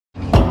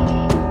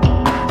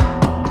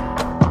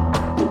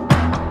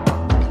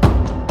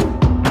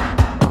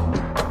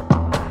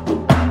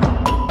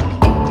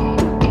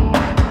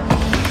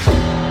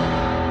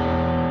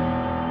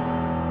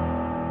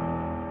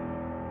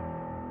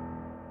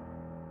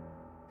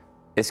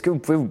Est-ce que vous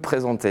pouvez vous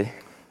présenter?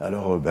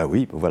 Alors,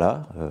 oui,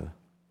 voilà.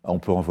 On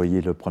peut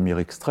envoyer le premier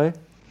extrait.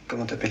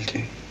 Comment t'appelles-tu?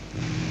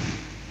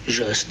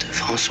 Jost,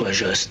 François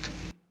Jost.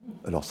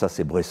 Alors ça,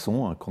 c'est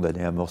Bresson, un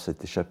condamné à mort s'est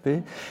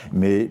échappé.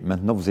 Mais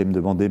maintenant, vous allez me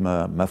demander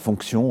ma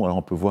fonction. Alors,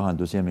 on peut voir un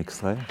deuxième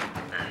extrait.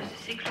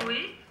 C'est Chloé.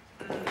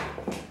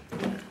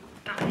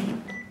 Parlez.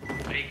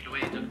 Oui,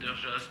 Chloé, docteur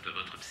Jost,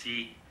 votre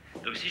psy.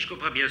 Donc si je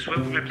comprends bien, soit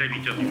vous m'appelez à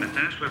 8h du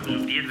matin, soit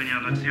vous oubliez de venir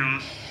à notre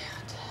séance.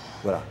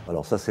 Voilà,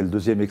 alors ça c'est le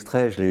deuxième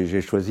extrait,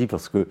 j'ai choisi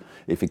parce que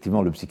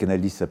effectivement le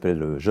psychanalyste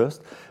s'appelle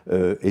Jost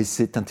et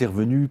c'est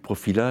intervenu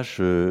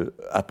profilage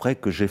après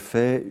que j'ai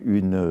fait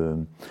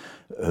une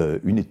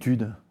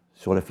étude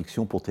sur la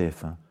fiction pour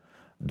TF1.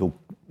 Donc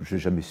je n'ai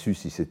jamais su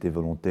si c'était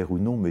volontaire ou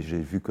non, mais j'ai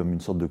vu comme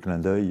une sorte de clin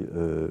d'œil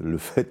le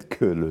fait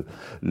que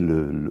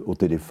au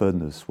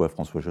téléphone soit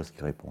François Jost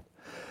qui réponde.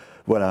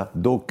 Voilà,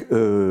 donc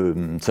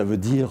ça veut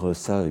dire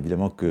ça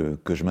évidemment que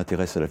je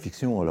m'intéresse à la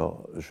fiction.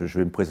 Alors je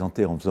vais me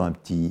présenter en faisant un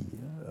petit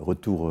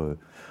retour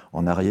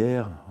en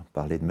arrière,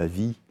 parler de ma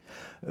vie.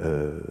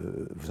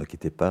 Vous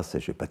inquiétez pas, je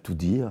ne vais pas tout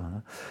dire.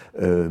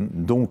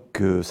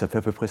 Donc ça fait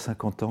à peu près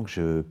 50 ans que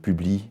je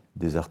publie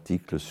des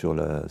articles sur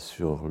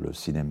le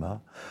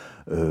cinéma,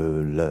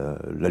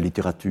 la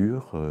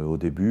littérature au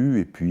début,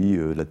 et puis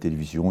la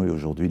télévision et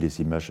aujourd'hui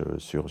les images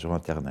sur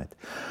Internet.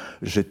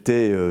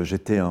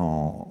 J'étais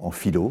en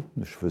philo,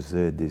 je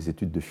faisais des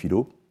études de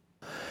philo.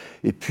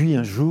 Et puis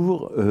un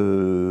jour,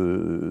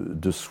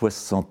 de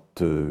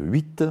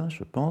 68,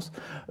 je pense,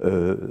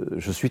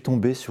 je suis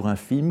tombé sur un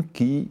film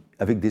qui,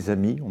 avec des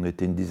amis, on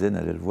était une dizaine à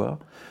aller le voir,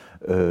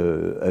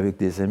 avec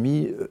des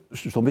amis, je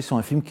suis tombé sur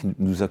un film qui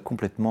nous a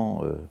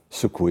complètement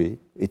secoués,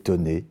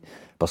 étonnés,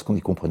 parce qu'on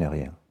n'y comprenait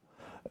rien.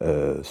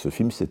 Ce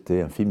film,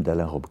 c'était un film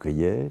d'Alain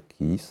Robbe-Grillet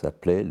qui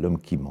s'appelait L'homme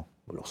qui ment.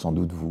 Alors sans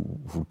doute vous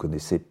ne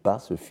connaissez pas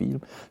ce film,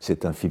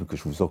 c'est un film que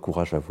je vous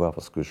encourage à voir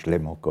parce que je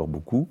l'aime encore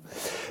beaucoup.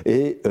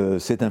 Et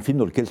c'est un film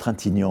dans lequel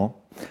Trintignant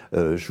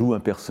joue un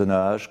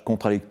personnage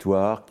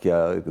contradictoire qui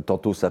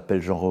tantôt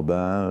s'appelle Jean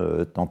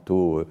Robin,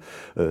 tantôt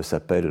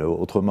s'appelle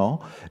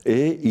autrement.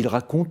 Et il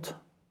raconte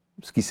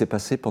ce qui s'est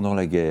passé pendant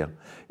la guerre.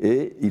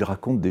 Et il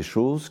raconte des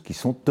choses qui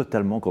sont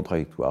totalement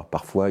contradictoires.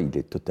 Parfois, il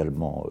est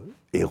totalement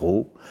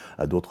héros,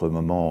 à d'autres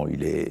moments,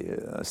 il est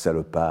un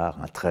salopard,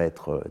 un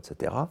traître,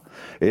 etc.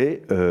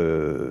 Et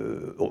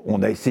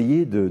on a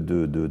essayé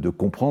de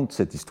comprendre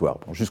cette histoire.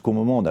 Bon, jusqu'au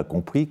moment où on a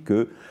compris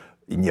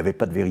qu'il n'y avait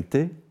pas de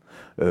vérité,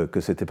 que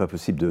ce n'était pas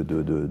possible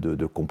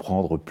de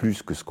comprendre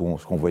plus que ce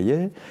qu'on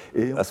voyait.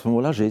 Et à ce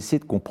moment-là, j'ai essayé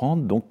de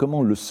comprendre donc,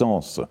 comment le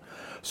sens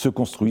se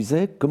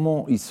construisait,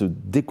 comment il se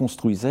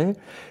déconstruisait.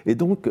 Et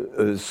donc,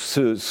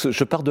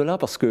 je pars de là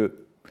parce que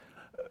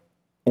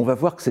on va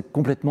voir que c'est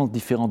complètement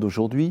différent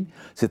d'aujourd'hui.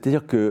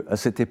 C'est-à-dire qu'à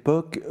cette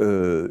époque,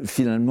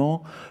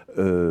 finalement,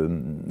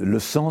 le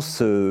sens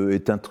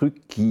est un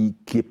truc qui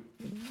est,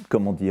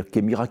 comment dire, qui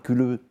est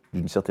miraculeux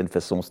d'une certaine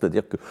façon.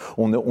 C'est-à-dire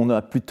qu'on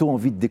a plutôt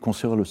envie de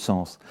déconstruire le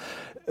sens.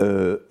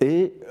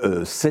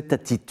 Cette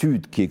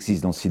attitude qui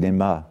existe dans le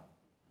cinéma,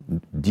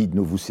 dit de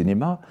nouveau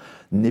cinéma,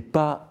 n'est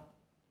pas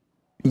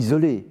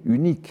isolée,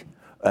 unique.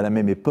 À la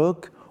même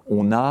époque,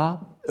 on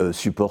a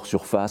support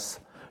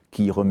surface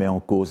qui remet en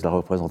cause la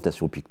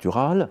représentation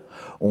picturale.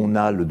 On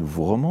a le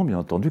nouveau roman, bien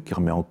entendu, qui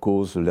remet en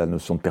cause la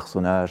notion de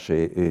personnage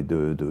et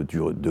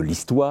de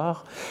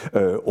l'histoire.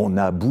 On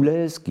a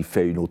Boulez qui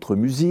fait une autre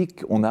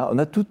musique. On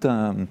a tout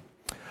quand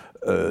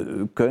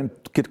même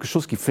quelque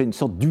chose qui fait une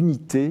sorte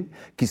d'unité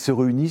qui se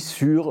réunit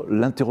sur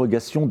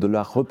l'interrogation de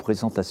la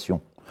représentation.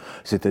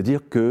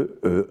 C'est-à-dire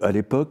qu'à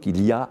l'époque, il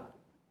y a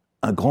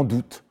un grand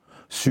doute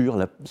sur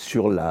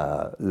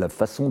la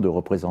façon de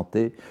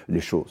représenter les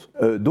choses.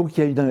 Donc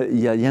il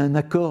y a un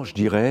accord, je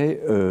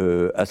dirais,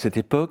 à cette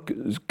époque,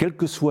 quel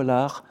que soit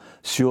l'art,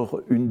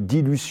 sur une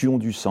dilution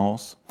du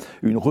sens,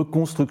 une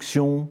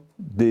reconstruction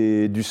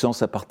du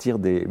sens à partir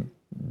des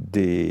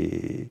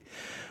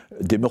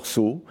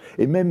morceaux,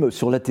 et même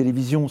sur la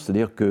télévision,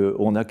 c'est-à-dire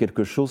qu'on a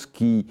quelque chose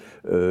qui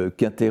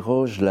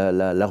interroge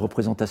la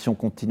représentation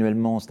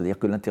continuellement, c'est-à-dire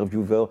que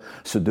l'intervieweur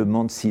se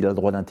demande s'il a le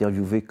droit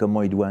d'interviewer,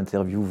 comment il doit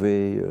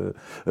interviewer,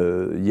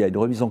 il y a une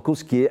remise en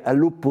cause qui est à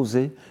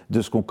l'opposé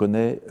de ce qu'on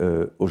connaît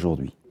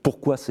aujourd'hui.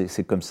 Pourquoi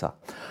c'est comme ça ?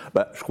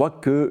 Je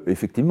crois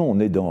qu'effectivement, on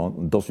est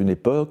dans une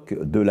époque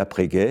de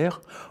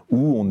l'après-guerre,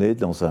 où on est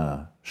dans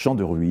un champ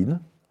de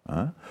ruines,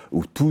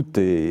 où tout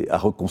est à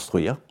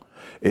reconstruire.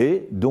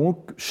 Et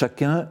donc,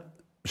 chacun,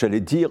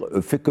 j'allais dire,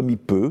 fait comme il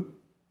peut,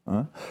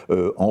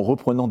 en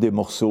reprenant des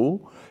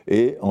morceaux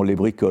et en les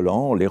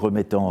bricolant, en les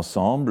remettant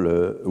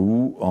ensemble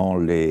ou en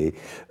les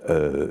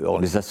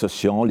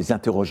associant, en les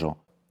interrogeant.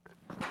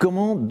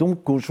 Comment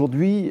donc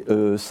aujourd'hui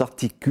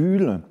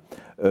s'articule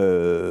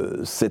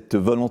cette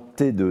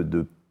volonté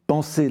de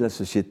penser la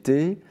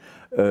société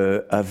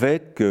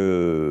avec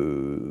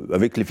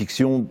les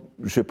fictions?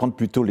 Je vais prendre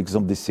plutôt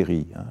l'exemple des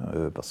séries,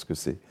 parce que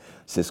c'est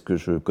ce que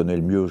je connais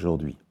le mieux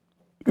aujourd'hui.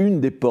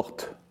 Une des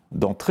portes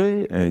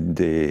d'entrée,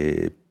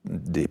 des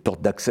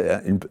portes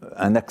d'accès,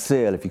 un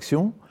accès à la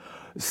fiction,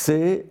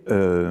 c'est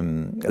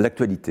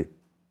l'actualité.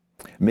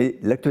 Mais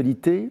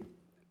l'actualité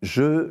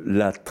je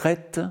la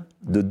traite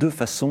de deux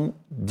façons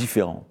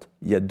différentes.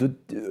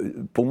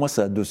 Pour moi,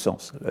 ça a deux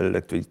sens,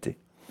 l'actualité.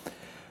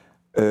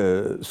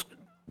 Ce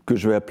que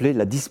je vais appeler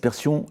la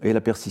dispersion et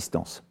la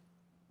persistance.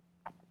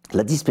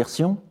 La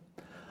dispersion,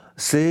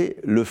 c'est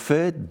le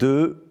fait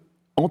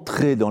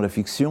d'entrer dans la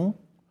fiction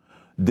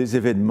des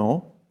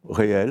événements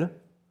réels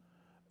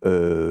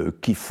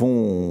qui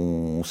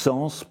font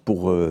sens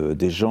pour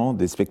des gens,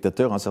 des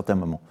spectateurs à un certain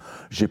moment.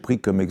 J'ai pris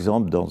comme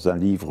exemple dans un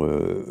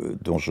livre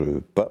dont je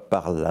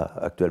parle là,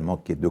 actuellement,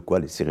 qui est « De quoi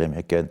les séries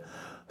américaines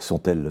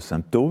sont-elles le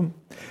symptôme ?».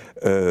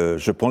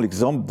 Je prends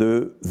l'exemple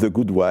de « The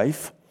Good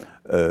Wife »,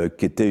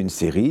 qui était une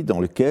série dans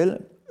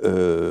laquelle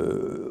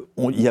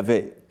il y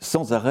avait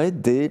sans arrêt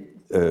des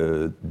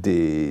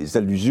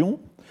allusions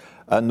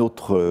à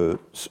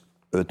notre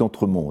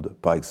monde.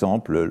 Par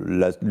exemple,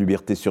 la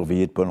liberté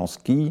surveillée de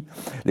Polanski,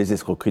 les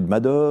escroqueries de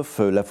Madoff,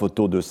 la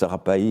photo de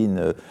Sarah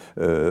Palin,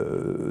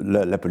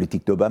 la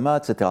politique d'Obama,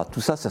 etc.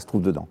 Tout ça, ça se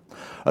trouve dedans.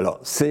 Alors,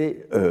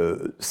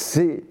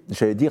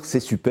 j'allais dire, c'est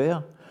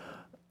super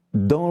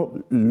dans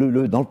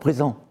le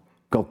présent,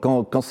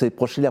 quand c'est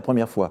projeté la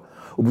première fois.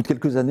 Au bout de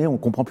quelques années, on ne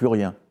comprend plus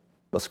rien.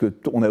 Parce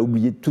qu'on a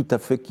oublié tout à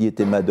fait qui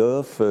était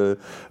Madoff,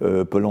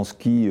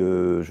 Polanski,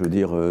 je veux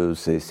dire,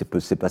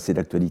 c'est passé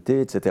d'actualité,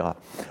 etc.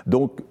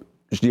 Donc,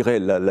 je dirais,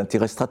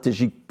 l'intérêt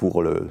stratégique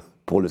pour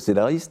le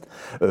scénariste,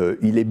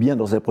 il est bien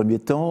dans un premier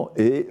temps,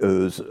 et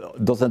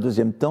dans un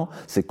deuxième temps,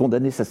 c'est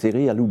condamner sa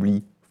série à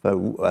l'oubli,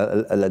 ou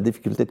à la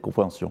difficulté de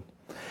compréhension.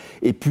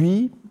 Et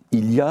puis,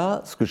 il y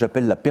a ce que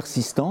j'appelle la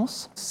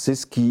persistance, c'est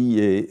ce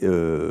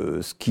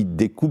qui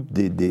découpe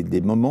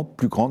des moments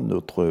plus grands de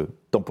notre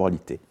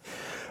temporalité.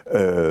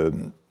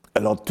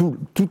 Alors,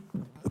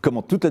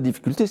 toute la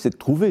difficulté, c'est de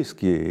trouver ce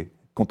qui est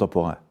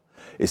contemporain.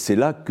 Et c'est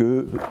là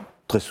que,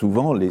 très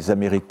souvent, les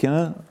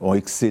Américains ont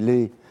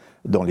excellé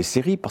dans les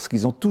séries, parce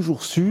qu'ils ont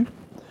toujours su,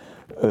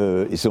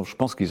 et je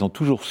pense qu'ils ont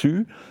toujours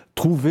su,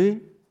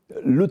 trouver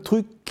le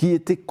truc qui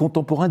était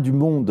contemporain du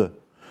monde.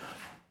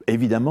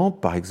 Évidemment,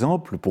 par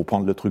exemple, pour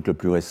prendre le truc le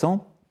plus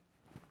récent,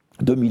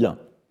 2001.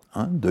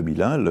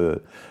 2001,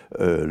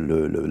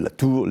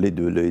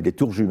 les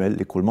tours jumelles,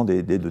 l'écroulement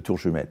des deux tours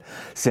jumelles.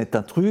 C'est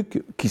un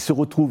truc qui se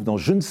retrouve dans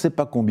je ne sais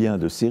pas combien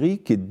de séries,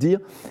 qui est de dire,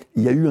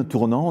 il y a eu un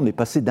tournant, on est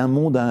passé d'un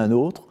monde à un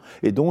autre,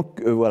 et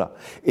donc voilà.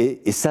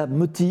 Et ça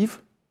motive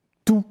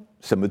tout.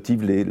 Ça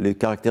motive les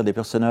caractères des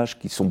personnages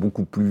qui sont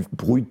beaucoup plus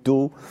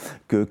brutaux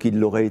qu'ils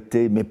l'auraient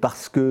été, mais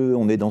parce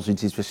qu'on est dans une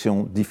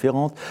situation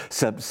différente.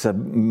 Ça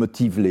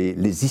motive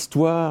les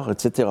histoires,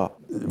 etc.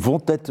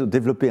 Vont être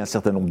développés un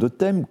certain nombre de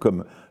thèmes,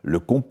 comme le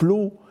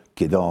complot,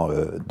 qui est dans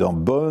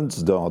Bones,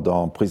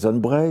 dans Prison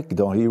Break,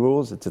 dans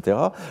Heroes, etc.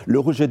 Le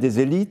rejet des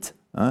élites,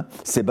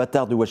 ces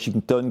bâtards de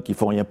Washington qui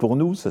font rien pour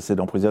nous, ça c'est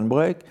dans Prison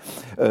Break,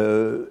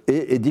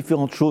 et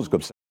différentes choses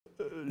comme ça.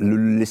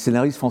 Les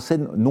scénaristes français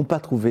n'ont pas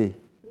trouvé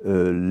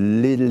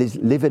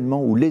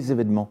l'événement ou les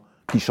événements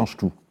qui changent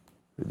tout,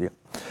 je veux dire.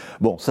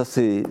 Bon, ça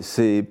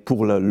c'est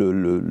pour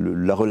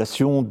la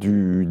relation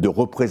de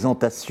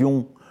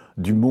représentation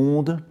du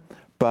monde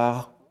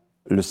par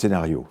le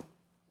scénario.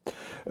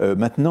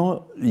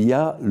 Maintenant, il y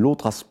a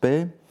l'autre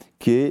aspect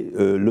qui est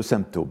le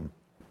symptôme.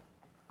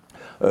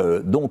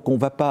 Donc on ne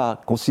va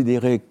pas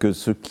considérer que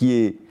ce qui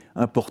est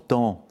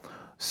important,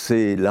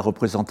 c'est la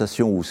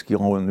représentation ou ce qui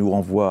nous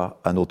renvoie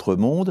à notre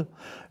monde,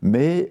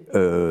 mais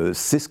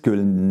c'est ce que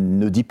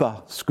ne dit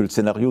pas, ce que le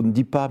scénario ne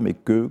dit pas, mais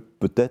que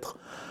peut-être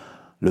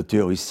le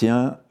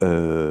théoricien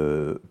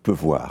peut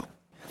voir.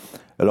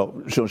 Alors,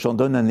 j'en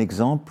donne un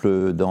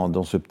exemple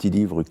dans ce petit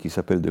livre qui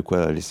s'appelle « De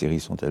quoi les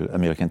séries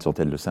américaines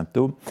sont-elles le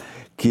symptôme ?»,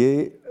 qui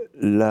est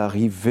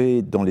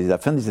l'arrivée, dans la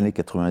fin des années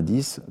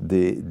 90,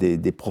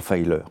 des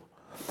profilers.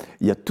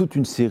 Il y a toute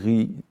une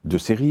série de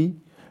séries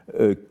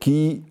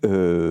qui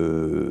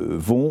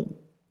vont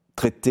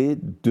traiter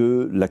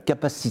de la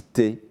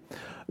capacité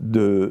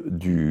de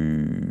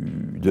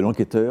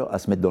l'enquêteur à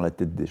se mettre dans la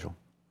tête des gens.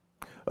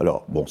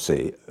 Alors, bon,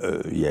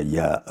 il y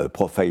a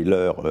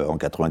Profiler en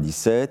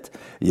 97,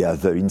 il y a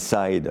The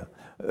Inside,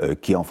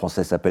 qui en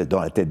français s'appelle Dans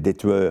la tête des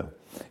tueurs,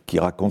 qui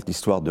raconte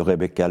l'histoire de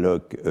Rebecca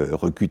Locke,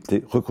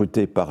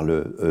 recrutée par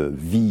le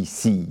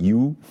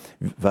VCU,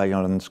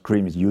 Violence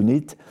Crimes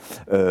Unit.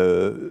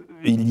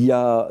 Il y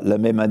a la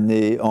même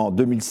année, en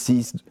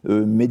 2006,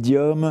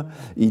 Medium,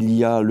 il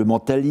y a Le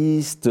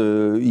Mentaliste,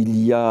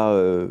 il y a...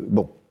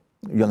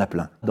 il y en a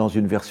plein. Dans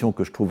une version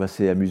que je trouve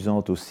assez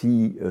amusante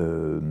aussi,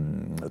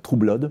 True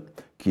Blood,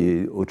 qui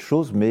est autre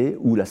chose, mais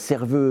où la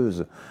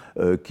serveuse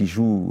qui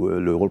joue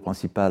le rôle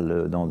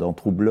principal dans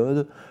True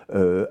Blood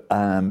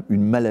a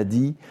une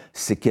maladie,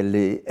 c'est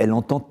qu'elle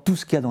entend tout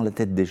ce qu'il y a dans la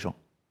tête des gens.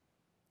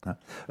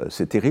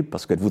 C'est terrible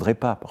parce qu'elle ne voudrait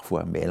pas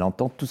parfois, mais elle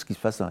entend tout ce qui se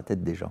passe dans la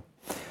tête des gens.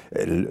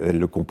 Elle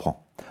le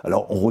comprend.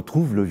 Alors on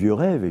retrouve le vieux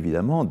rêve,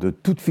 évidemment, de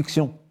toute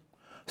fiction,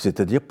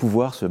 c'est-à-dire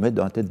pouvoir se mettre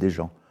dans la tête des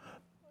gens.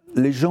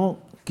 Les gens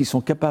qui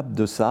sont capables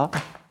de ça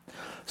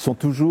sont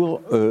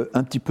toujours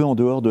un petit peu en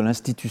dehors de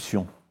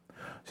l'institution.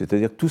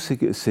 C'est-à-dire tous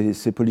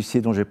ces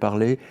policiers dont j'ai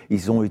parlé,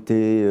 ils ont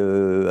été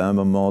à un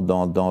moment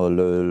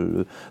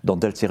dans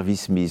tel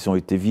service, mais ils ont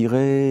été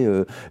virés.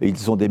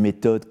 Ils ont des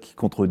méthodes qui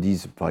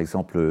contredisent, par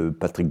exemple,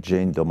 Patrick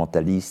Jane, dans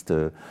Mentaliste,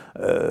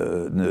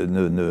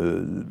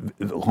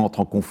 rentre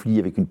en conflit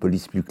avec une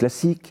police plus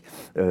classique,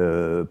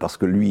 parce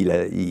que lui,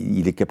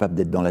 il est capable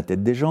d'être dans la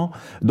tête des gens.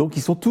 Donc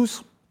ils sont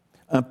tous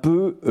un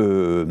peu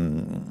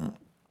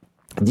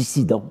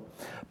dissidents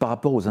par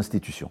rapport aux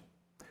institutions.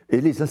 Et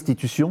les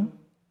institutions,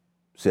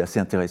 c'est assez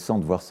intéressant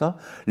de voir ça,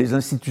 les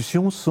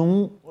institutions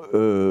sont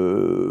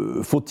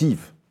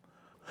fautives.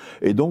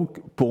 Et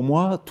donc, pour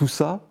moi, tout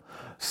ça,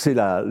 c'est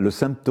le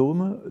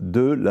symptôme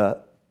de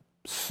la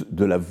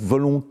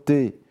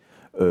volonté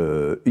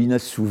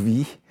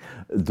inassouvie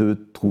de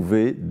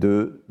trouver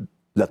de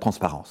la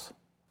transparence.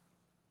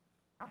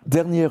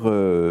 Dernière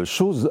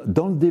chose,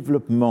 dans le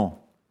développement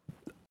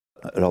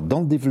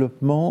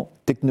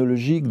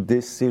technologique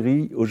des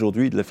séries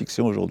aujourd'hui, de la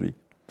fiction aujourd'hui,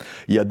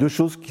 il y a deux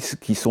choses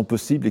qui sont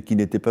possibles et qui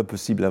n'étaient pas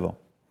possibles avant.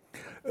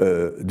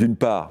 D'une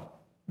part,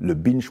 le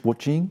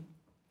binge-watching,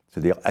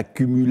 c'est-à-dire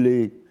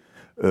accumuler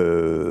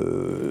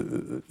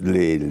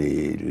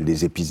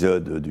les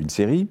épisodes d'une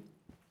série,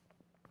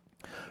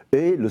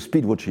 et le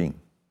speed-watching,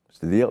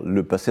 c'est-à-dire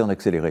le passer en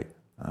accéléré,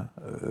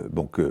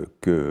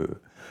 que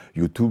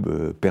YouTube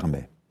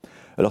permet.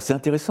 Alors c'est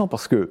intéressant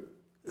parce que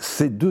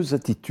ces deux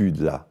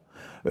attitudes-là,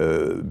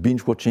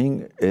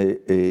 binge-watching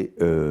et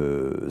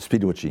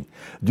speed-watching.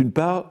 D'une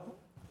part,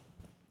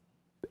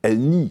 elles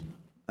nient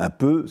un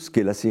peu ce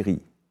qu'est la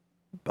série,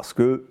 parce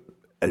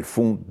qu'elles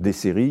font des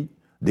séries,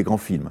 des grands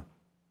films.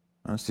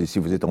 Si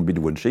vous êtes en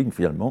binge-watching,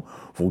 finalement,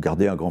 vous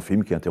regardez un grand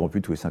film qui est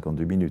interrompu tous les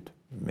 52 minutes.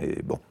 Mais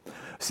bon,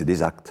 c'est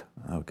des actes,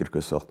 en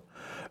quelque sorte.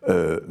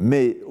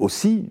 Mais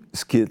aussi,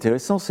 ce qui est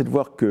intéressant, c'est de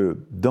voir que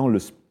dans le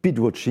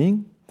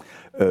speed-watching,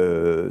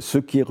 ce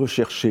qui est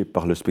recherché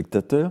par le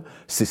spectateur,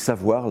 c'est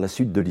savoir la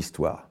suite de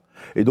l'histoire.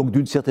 Et donc,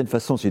 d'une certaine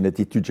façon, c'est une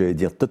attitude, j'allais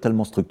dire,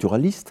 totalement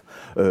structuraliste,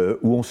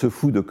 où on se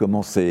fout de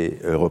comment c'est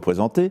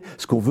représenté.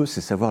 Ce qu'on veut,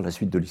 c'est savoir la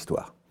suite de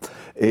l'histoire.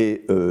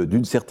 Et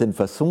d'une certaine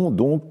façon,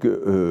 donc,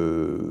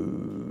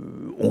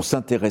 on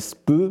s'intéresse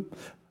peu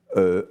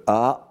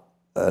à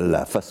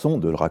la façon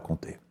de le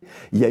raconter.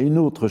 Il y a une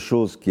autre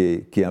chose qui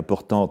est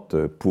importante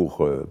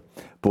pour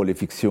les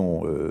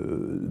fictions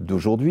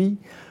d'aujourd'hui,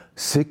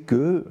 c'est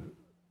que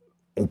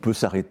on peut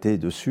s'arrêter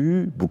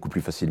dessus beaucoup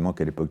plus facilement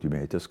qu'à l'époque du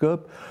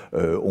magnétoscope.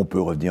 On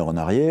peut revenir en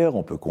arrière,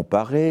 on peut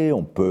comparer,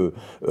 on peut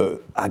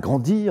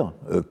agrandir,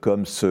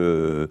 comme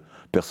ce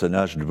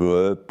personnage de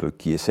blow-up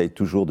qui essaye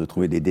toujours de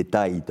trouver des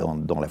détails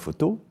dans la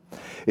photo.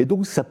 Et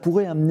donc ça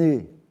pourrait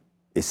amener,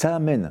 et ça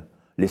amène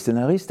les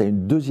scénaristes à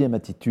une deuxième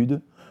attitude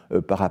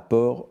par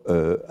rapport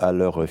à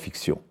leur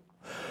fiction.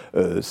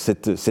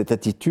 Cette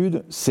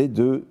attitude, c'est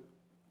de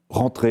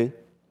rentrer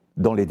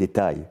dans les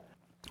détails.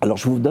 Alors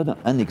je vous donne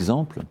un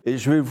exemple, et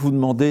je vais vous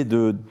demander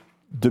de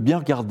bien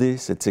regarder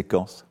cette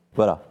séquence.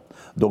 Voilà,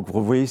 donc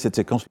vous voyez cette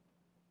séquence.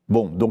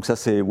 Bon, donc ça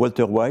c'est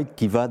Walter White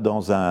qui va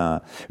dans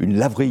une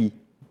laverie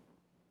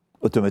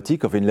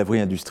automatique, enfin une laverie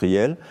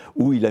industrielle,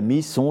 où il a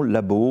mis son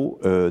labo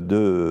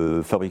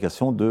de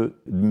fabrication de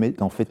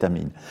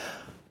méthamphétamine.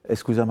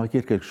 Est-ce que vous avez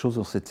remarqué quelque chose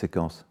dans cette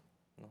séquence ?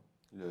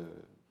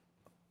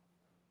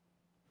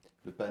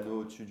 Le panneau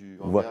au-dessus du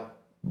hangar.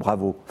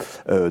 Bravo.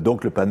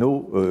 Donc le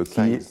panneau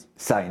qui est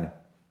sign.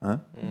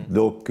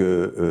 Donc,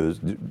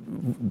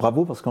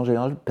 bravo, parce qu'en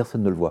général,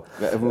 personne ne le voit.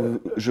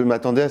 Je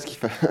m'attendais à ce qu'il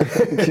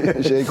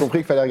fallait. J'avais compris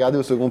qu'il fallait regarder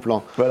au second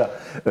plan. Voilà.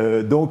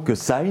 Donc,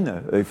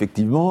 sign,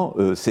 effectivement,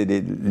 c'est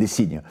les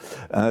signes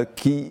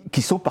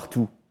qui sont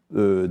partout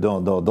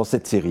dans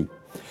cette série.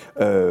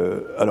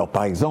 Alors,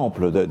 par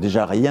exemple,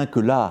 déjà, rien que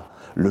là,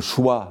 le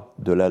choix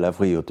de la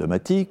laverie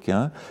automatique,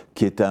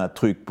 qui est un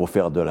truc pour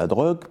faire de la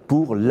drogue,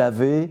 pour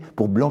laver,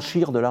 pour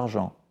blanchir de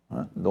l'argent.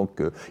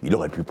 Donc, il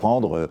aurait pu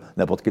prendre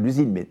n'importe quelle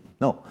usine, mais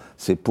non,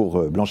 c'est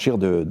pour blanchir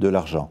de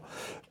l'argent.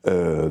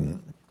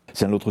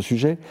 C'est un autre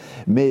sujet,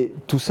 mais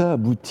tout ça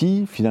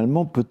aboutit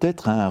finalement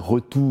peut-être à un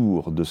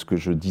retour de ce que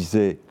je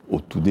disais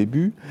au tout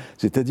début,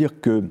 c'est-à-dire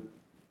que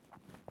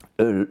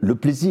le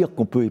plaisir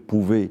qu'on peut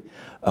éprouver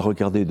à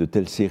regarder de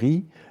telles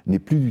séries n'est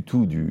plus du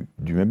tout du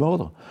même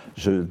ordre.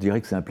 Je dirais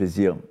que c'est un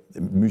plaisir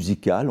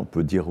musical, on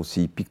peut dire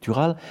aussi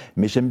pictural,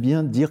 mais j'aime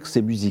bien dire que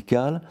c'est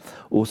musical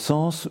au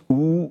sens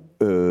où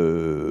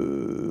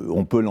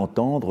on peut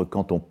l'entendre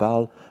quand on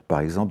parle, par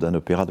exemple, d'un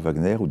opéra de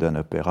Wagner ou d'un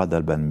opéra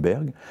d'Alban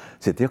Berg,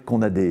 c'est-à-dire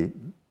qu'on a des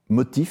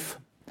motifs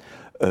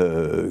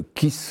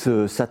qui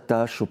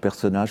s'attachent aux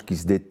personnages, qui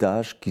se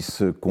détachent, qui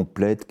se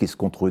complètent, qui se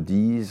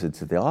contredisent,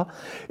 etc.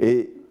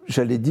 Et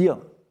j'allais dire,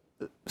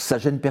 ça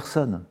gêne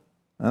personne.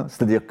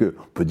 C'est-à-dire qu'on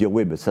peut dire,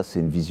 oui, mais ça c'est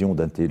une vision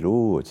d'un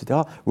télo, etc.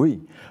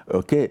 Oui,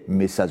 ok,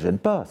 mais ça ne gêne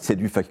pas, c'est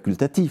du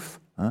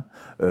facultatif.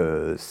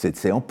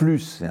 C'est en plus,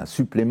 c'est un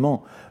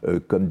supplément,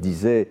 comme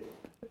disait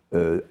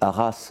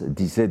Arras,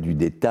 disait du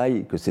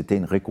détail que c'était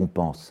une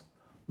récompense.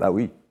 Bah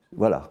oui,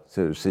 voilà,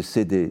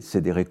 c'est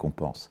des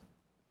récompenses.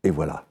 Et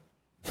voilà.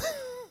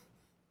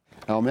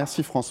 Alors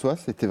merci François,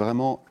 c'était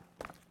vraiment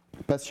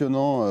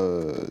passionnant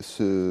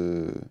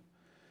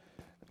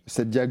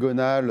cette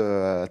diagonale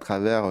à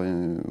travers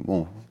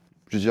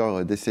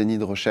plusieurs décennies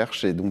de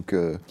recherche, et donc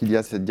il y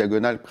a cette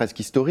diagonale presque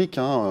historique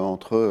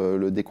entre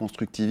le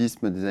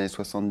déconstructivisme des années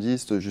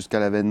 70 jusqu'à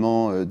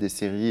l'avènement des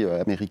séries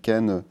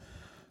américaines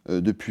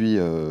depuis,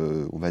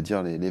 on va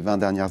dire, les 20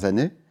 dernières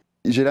années.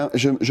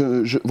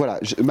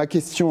 Ma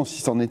question,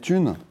 si c'en est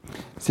une,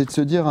 c'est de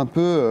se dire un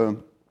peu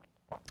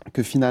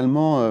que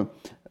finalement,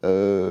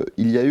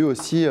 il y a eu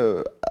aussi,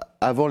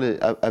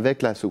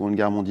 avec la Seconde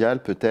Guerre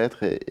mondiale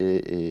peut-être,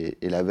 et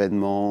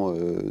l'avènement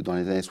dans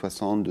les années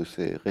 60 de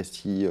ces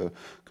récits,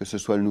 que ce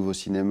soit le nouveau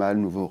cinéma, le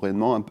nouveau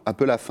rayonnement, un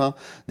peu la fin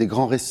des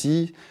grands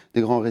récits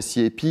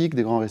épiques,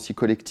 des grands récits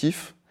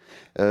collectifs,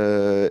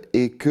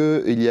 et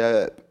qu'il y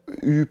a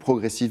eu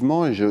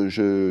progressivement, et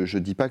je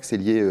dis pas que c'est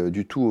lié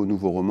du tout au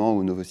nouveau roman ou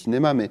au nouveau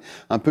cinéma, mais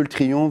un peu le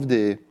triomphe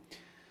des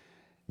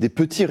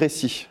petits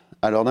récits.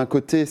 Alors d'un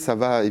côté, ça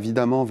va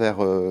évidemment vers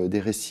des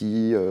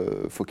récits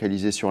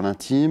focalisés sur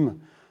l'intime,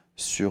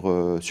 sur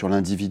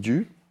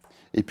l'individu,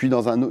 et puis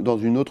dans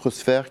une autre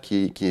sphère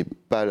qui est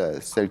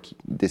pas celle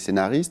des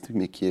scénaristes,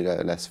 mais qui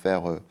est la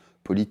sphère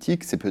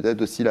politique, c'est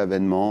peut-être aussi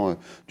l'avènement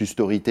du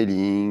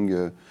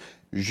storytelling,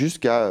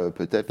 jusqu'à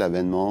peut-être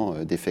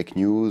l'avènement des fake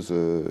news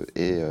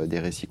et des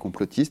récits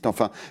complotistes.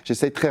 Enfin,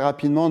 j'essaie très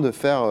rapidement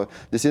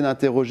d'essayer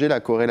d'interroger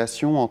la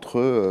corrélation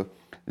entre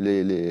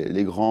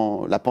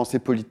la pensée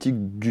politique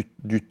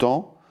du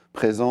temps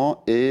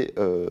présent et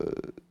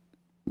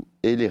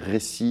les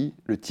récits,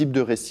 le type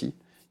de récits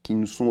qui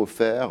nous sont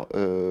offerts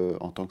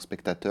en tant que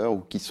spectateurs ou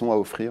qui sont à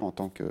offrir en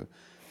tant que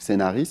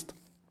scénaristes,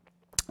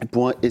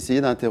 pour essayer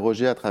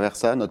d'interroger à travers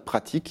ça notre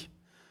pratique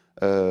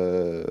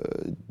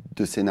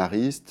de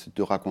scénariste,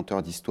 de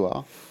raconteur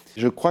d'histoire.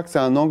 Je crois que c'est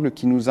un angle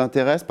qui nous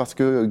intéresse parce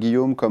que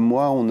Guillaume, comme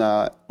moi,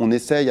 on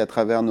essaye à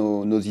travers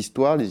nos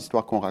histoires, les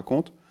histoires qu'on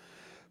raconte,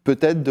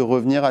 peut-être de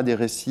revenir à des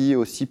récits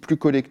aussi plus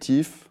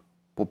collectifs,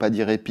 pour pas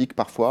dire épiques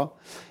parfois,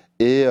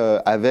 et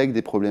avec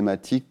des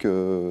problématiques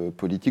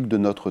politiques de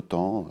notre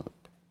temps.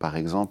 Par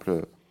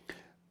exemple,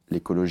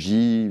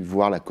 l'écologie,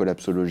 voire la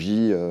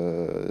collapsologie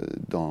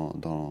dans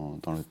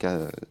le cas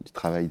du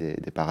travail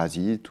des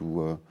parasites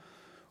ou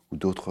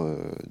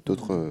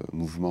d'autres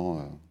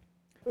mouvements.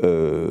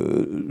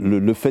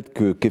 Le fait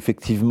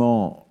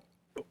qu'effectivement,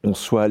 on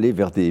soit allé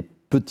vers des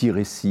petits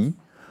récits,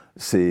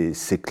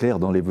 c'est clair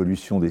dans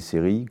l'évolution des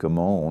séries,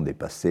 comment on est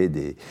passé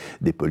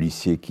des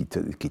policiers qui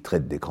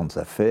traitent des grandes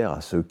affaires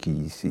à ceux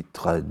qui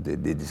traitent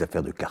des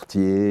affaires de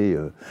quartier,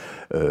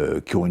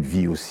 qui ont une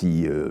vie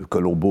aussi.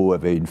 Colombo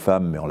avait une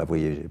femme, mais on ne la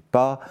voyait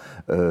pas.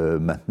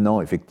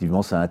 Maintenant,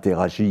 effectivement, ça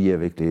interagit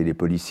avec les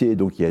policiers,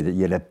 donc il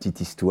y a la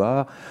petite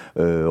histoire.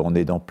 On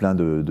est dans plein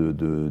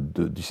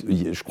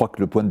je crois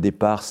que le point de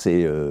départ,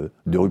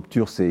 de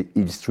rupture, c'est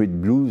Hill Street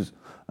Blues,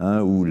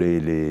 où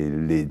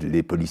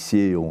les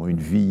policiers ont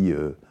une vie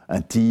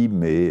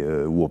intime et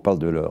où on parle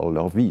de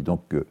leur vie.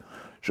 Donc,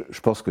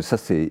 je pense que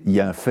il y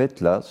a un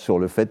fait là sur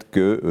le fait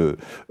que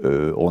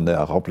on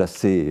a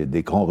remplacé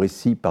des grands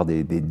récits par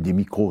des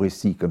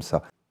micro-récits comme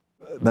ça.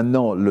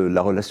 Maintenant,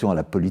 la relation à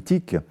la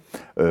politique,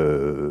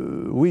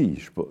 oui,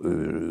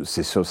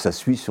 ça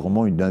suit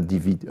sûrement une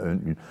individu.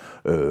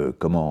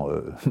 Moi,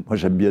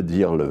 j'aime bien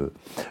dire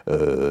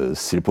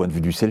c'est le point de vue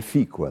du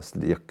selfie, quoi.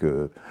 C'est-à-dire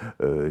que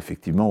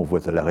effectivement, on voit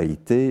la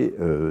réalité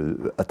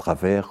à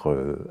travers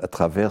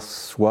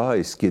soi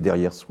et ce qui est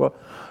derrière soi.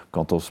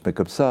 Quand on se met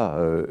comme ça,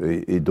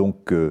 et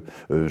donc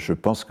je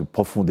pense que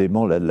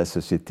profondément la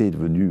société est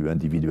devenue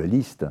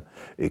individualiste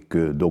et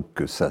que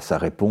donc ça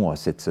répond à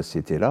cette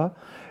société-là.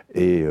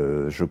 Et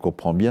je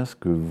comprends bien ce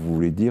que vous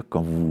voulez dire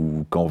quand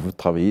vous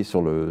travaillez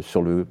sur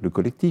le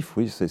collectif.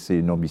 Oui, c'est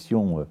une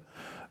ambition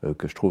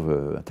que je trouve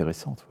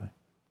intéressante. Ouais.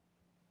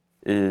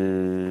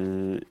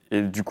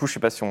 Et du coup, je ne sais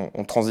pas si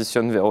on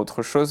transitionne vers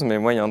autre chose, mais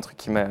moi, il y a un truc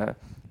qui m'a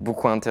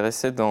beaucoup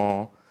intéressé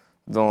dans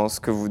ce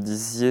que vous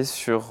disiez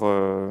sur...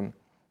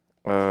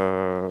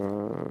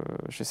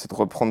 j'essaie de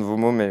reprendre vos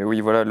mots, mais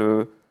oui, voilà,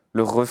 le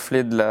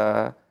reflet de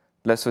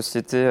la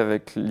société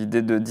avec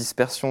l'idée de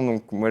dispersion.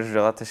 Donc moi, je vais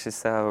rattacher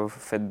ça au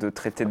fait de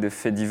traiter de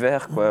faits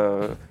divers,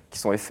 qui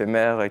sont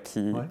éphémères et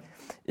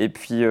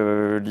puis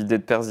l'idée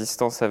de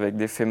persistance avec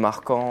des faits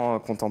marquants,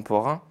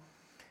 contemporains.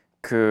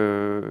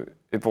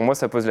 Et pour moi,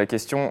 ça pose la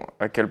question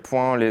à quel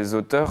point les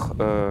auteurs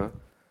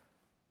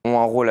ont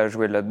un rôle à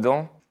jouer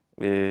là-dedans.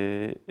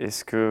 Et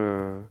est-ce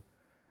que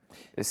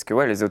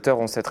les auteurs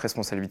ont cette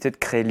responsabilité de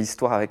créer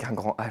l'histoire avec un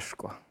grand H,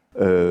 quoi.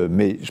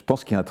 Mais je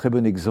pense qu'il y a un très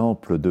bon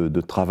exemple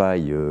de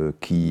travail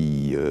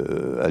qui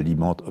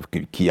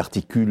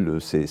articule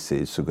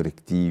ce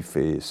collectif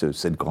et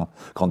cette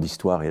grande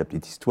histoire et la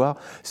petite histoire,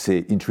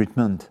 c'est In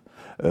Treatment.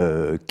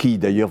 Qui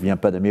d'ailleurs vient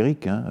pas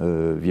d'Amérique,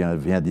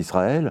 vient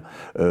d'Israël,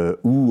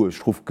 où je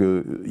trouve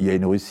qu'il y a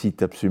une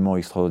réussite absolument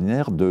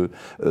extraordinaire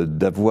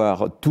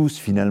d'avoir tous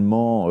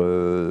finalement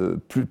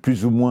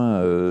plus ou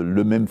moins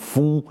le même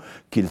fond,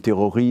 qui est le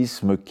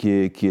terrorisme, qui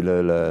est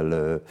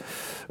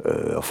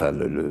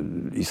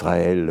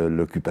Israël,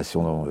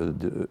 l'occupation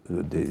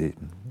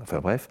enfin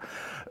bref.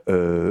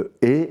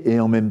 Et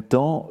en même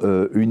temps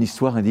une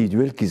histoire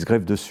individuelle qui se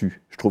greffe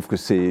dessus. Je trouve que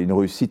c'est une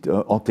réussite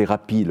en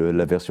thérapie,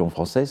 la version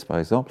française par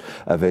exemple,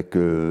 avec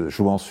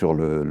jouant sur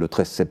le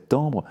 13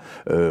 septembre,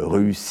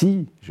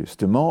 réussit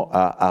justement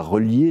à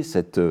relier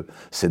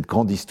cette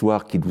grande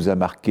histoire qui nous a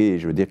marqué,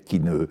 je veux dire,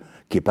 qui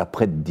n'est pas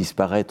prête de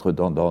disparaître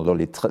dans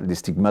les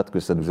stigmates que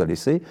ça nous a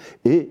laissés,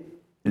 et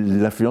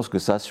l'influence que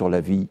ça a sur la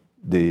vie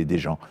des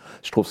gens.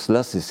 Je trouve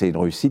cela, c'est une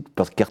réussite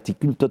parce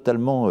qu'articule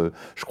totalement,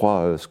 je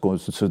crois,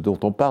 ce dont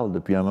on parle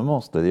depuis un moment,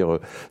 c'est-à-dire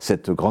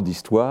cette grande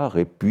histoire,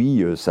 et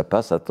puis ça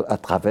passe à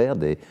travers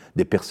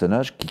des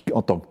personnages qui,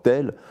 en tant que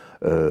tels,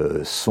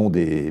 sont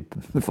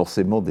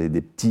forcément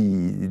des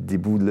petits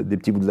bouts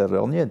de la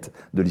lorgnette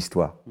de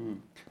l'histoire.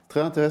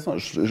 Très intéressant.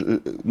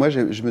 Moi,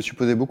 je me suis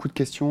posé beaucoup de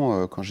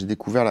questions quand j'ai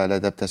découvert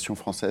l'adaptation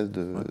française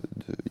de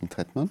In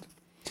Treatment,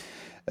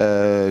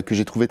 que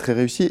j'ai trouvé très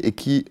réussie et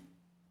qui,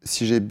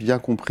 si j'ai bien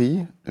compris,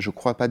 je ne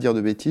crois pas dire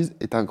de bêtises,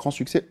 est un grand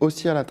succès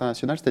aussi à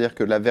l'international, c'est-à-dire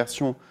que la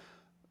version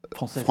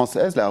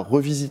française, la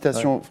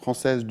revisitation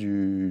française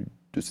de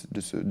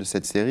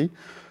cette série,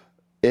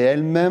 est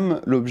elle-même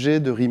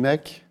l'objet de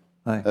remake,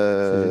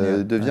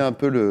 devient un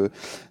peu le...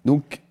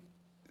 Donc,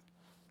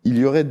 il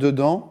y aurait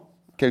dedans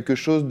quelque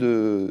chose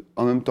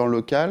en même temps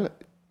local,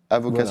 à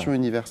vocation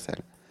universelle.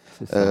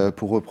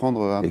 Pour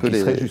reprendre un peu qui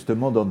serait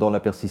justement dans la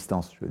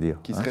persistance, je veux dire.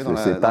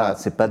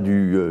 C'est pas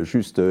du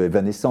juste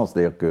évanescence,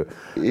 c'est-à-dire que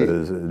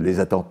les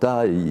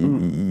attentats,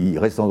 ils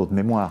restent dans notre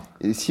mémoire.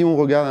 Et si on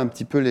regarde un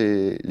petit peu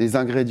les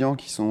ingrédients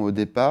qui sont au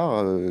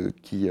départ,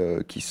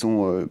 qui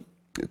sont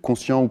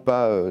conscients ou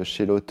pas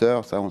chez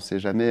l'auteur, ça on ne sait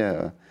jamais,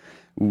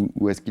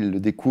 ou est-ce qu'il le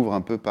découvre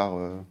un peu par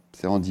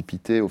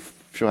sérendipité au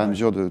fur et à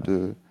mesure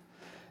de...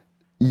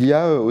 Il y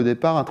a au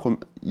départ,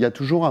 il y a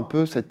toujours un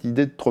peu cette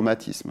idée de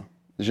traumatisme.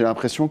 J'ai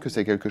l'impression que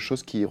c'est quelque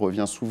chose qui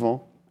revient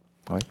souvent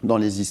dans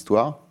les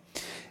histoires,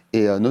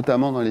 et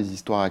notamment dans les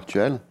histoires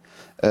actuelles.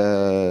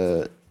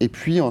 Et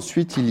puis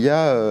ensuite, il y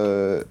a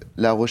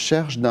la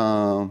recherche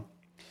d'un...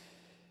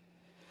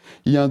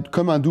 Il y a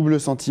comme un double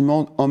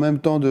sentiment en même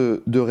temps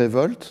de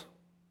révolte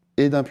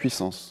et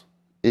d'impuissance.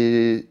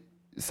 Et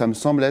ça me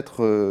semble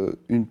être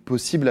une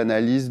possible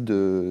analyse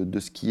de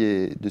ce qui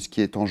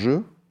est en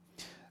jeu.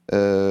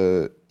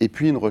 Et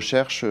puis une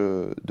recherche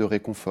de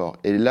réconfort.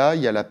 Et là,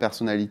 il y a la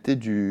personnalité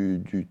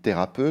du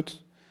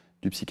thérapeute,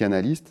 du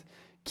psychanalyste,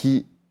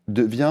 qui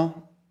devient,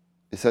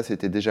 et ça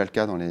c'était déjà le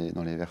cas dans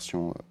les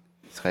versions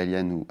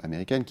israéliennes ou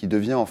américaines, qui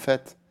devient en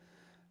fait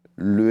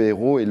le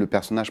héros et le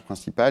personnage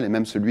principal, et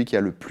même celui qui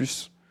a le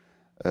plus,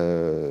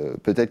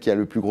 peut-être qui a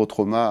le plus gros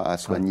trauma à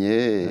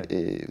soigner,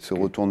 et ce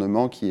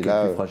retournement qui est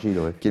là,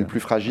 qui est le plus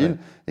fragile,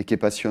 et qui est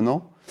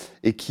passionnant.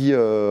 Et qui,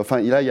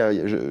 là,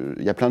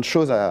 il y a plein de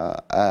choses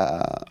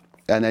à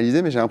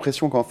analyser, mais j'ai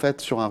l'impression qu'en fait,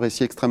 sur un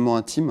récit extrêmement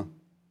intime,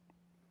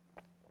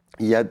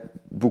 il y a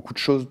beaucoup de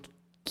choses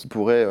qui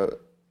pourraient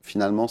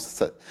finalement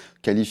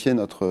qualifier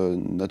notre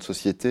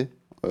société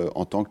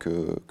en tant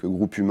que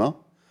groupe humain.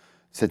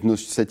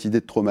 Cette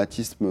idée de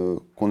traumatisme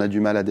qu'on a du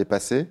mal à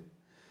dépasser,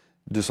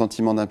 de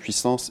sentiment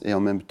d'impuissance et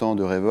en même temps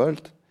de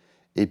révolte,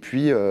 et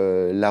puis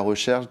la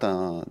recherche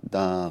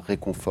d'un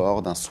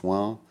réconfort, d'un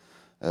soin,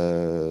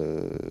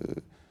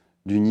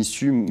 d'une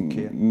issue,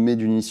 mais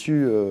d'une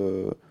issue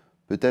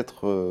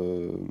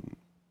peut-être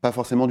pas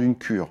forcément d'une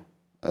cure.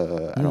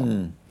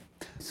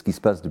 Ce qui se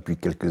passe depuis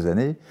quelques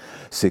années,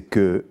 c'est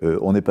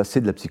qu'on est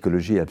passé de la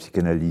psychologie à la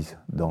psychanalyse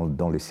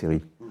dans les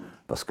séries.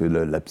 Parce que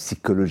la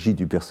psychologie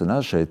du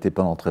personnage, ça a été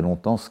pendant très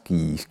longtemps ce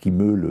qui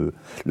meut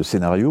le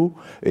scénario.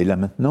 Et là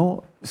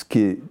maintenant, ce qui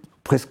est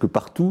presque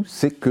partout,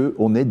 c'est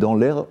qu'on est dans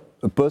l'ère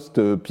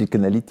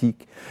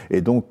post-psychanalytique.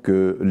 Et donc,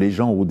 les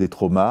gens ont des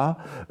traumas,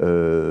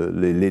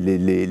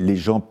 les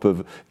gens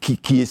peuvent...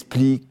 qui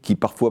expliquent, qui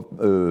parfois,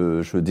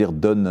 je veux dire,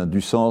 donnent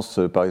du sens.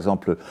 Par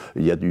exemple,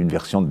 il y a une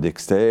version de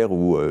Dexter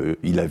où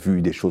il a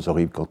vu des choses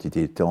horribles quand il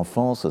était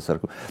enfant.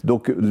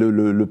 Donc,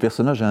 le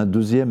personnage a un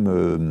deuxième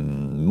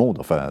monde,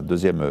 enfin, un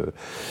deuxième...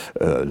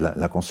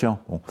 l'inconscient.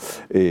 Bon.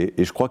 Et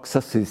je crois que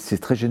ça, c'est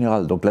très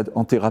général. Donc,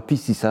 en thérapie,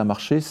 si ça a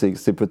marché,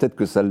 c'est peut-être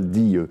que ça le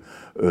dit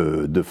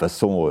de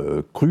façon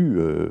crue,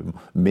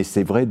 mais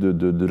c'est vrai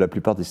de la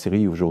plupart des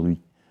séries aujourd'hui.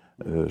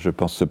 Je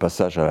pense ce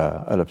passage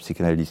à la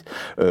psychanalyse.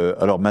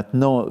 Alors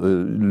maintenant,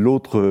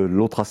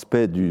 l'autre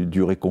aspect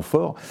du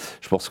réconfort,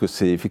 je pense que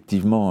c'est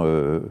effectivement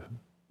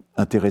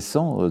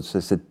intéressant,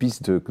 cette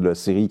piste que la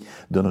série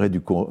donnerait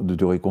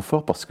du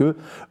réconfort, parce que,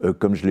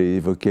 comme je l'ai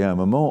évoqué à un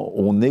moment,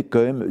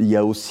 il y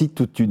a aussi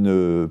toute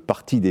une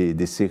partie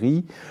des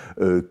séries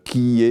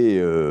qui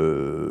est...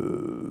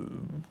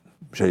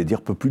 j'allais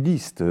dire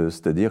populiste,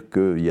 c'est-à-dire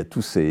qu'il y a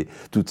toutes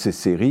ces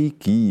séries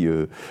qui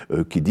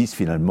disent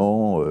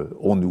finalement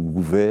on nous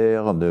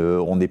gouverne,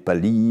 on n'est pas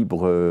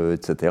libre,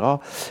 etc.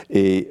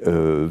 Et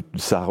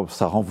ça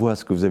renvoie à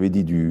ce que vous avez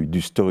dit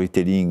du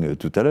storytelling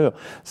tout à l'heure,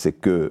 c'est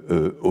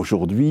que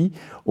aujourd'hui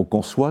on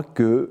conçoit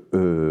que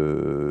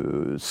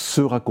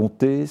se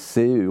raconter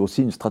c'est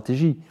aussi une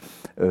stratégie.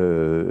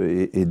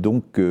 Et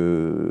donc,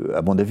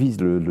 à mon avis,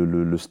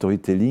 le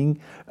storytelling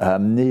a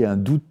amené un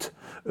doute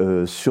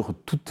sur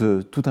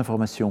toute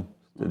information.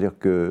 C'est-à-dire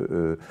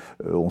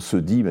qu'on se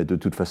dit, mais de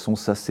toute façon,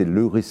 ça c'est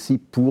le récit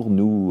pour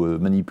nous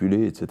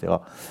manipuler, etc.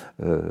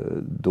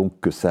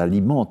 Donc ça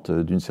alimente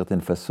d'une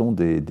certaine façon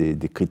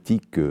des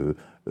critiques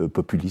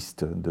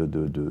populistes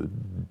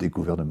des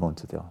gouvernements,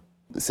 etc.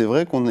 C'est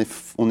vrai qu'on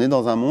est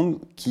dans un monde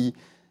qui,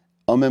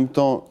 en même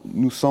temps,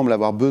 nous semble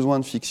avoir besoin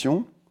de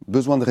fiction,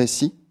 besoin de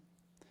récit,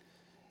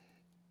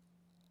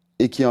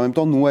 et qui est en même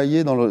temps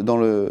noyé dans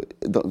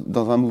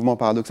un mouvement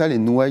paradoxal, et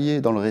noyé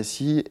dans le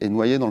récit, et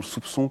noyé dans le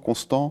soupçon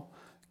constant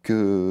du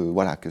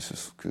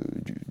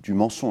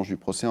mensonge, du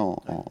procès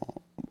en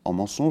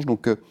mensonge.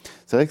 Donc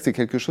c'est vrai que c'est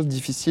quelque chose de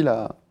difficile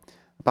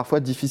parfois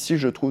difficile,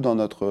 je trouve, dans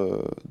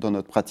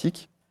notre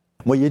pratique.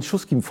 Moi, il y a une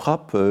chose qui me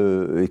frappe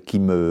et qui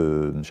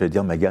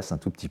m'agace un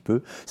tout petit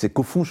peu, c'est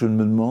qu'au fond, je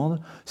me demande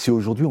si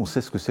aujourd'hui on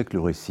sait ce que c'est que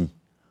le récit.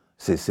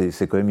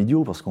 C'est quand même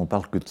idiot parce qu'on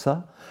parle que de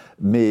ça,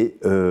 mais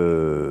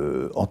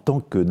en tant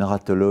que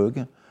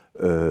narratologue,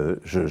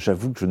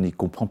 j'avoue que je n'y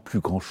comprends plus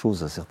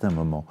grand-chose à certains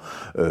moments.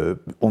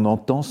 On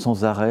entend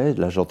sans arrêt,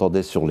 là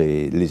j'entendais sur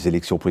les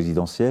élections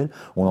présidentielles,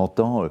 on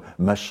entend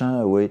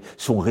machin, ouais,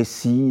 son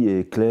récit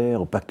est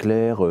clair, pas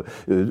clair,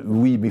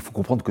 oui, mais il faut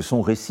comprendre que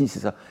son récit, c'est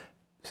ça.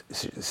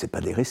 C'est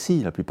pas des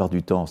récits la plupart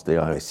du temps.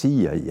 C'est-à-dire un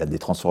récit, il y a des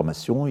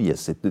transformations,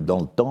 dans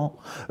le temps,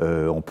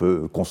 on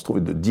peut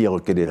dire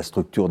quelle est la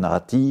structure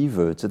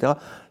narrative, etc.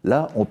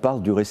 Là, on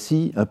parle du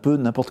récit un peu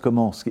n'importe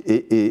comment.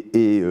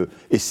 Et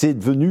c'est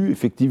devenu,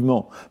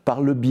 effectivement,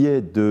 par le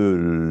biais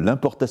de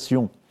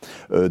l'importation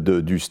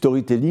du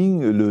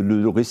storytelling,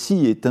 le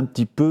récit est un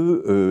petit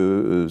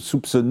peu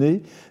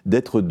soupçonné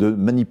d'être de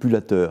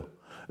manipulateur.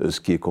 Ce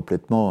qui est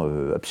complètement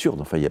absurde.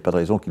 Enfin, il n'y a pas de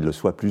raison qu'il le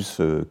soit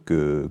plus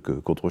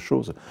qu'autre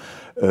chose.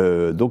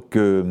 Donc,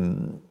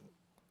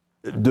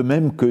 de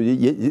même que...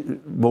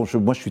 moi,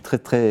 je suis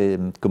très...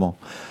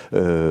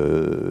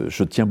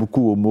 je tiens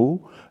beaucoup aux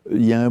mots.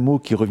 Il y a un mot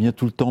qui revient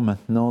tout le temps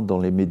maintenant dans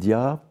les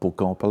médias,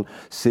 quand on parle,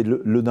 c'est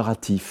le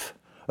narratif.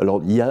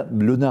 Alors, il y a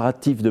le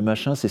narratif de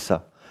machin, c'est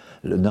ça.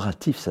 Le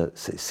narratif,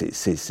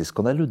 c'est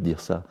scandaleux de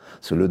dire ça.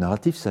 Parce que le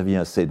narratif,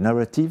 c'est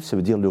narrative, ça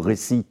veut dire le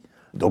récit.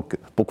 Donc,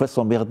 pourquoi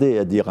s'emmerder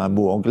à dire un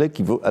mot anglais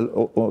qui est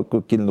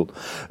le nôtre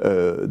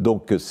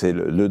donc, c'est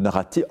le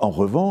narratif. En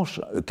revanche,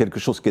 quelque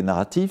chose qui est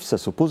narratif, ça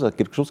s'oppose à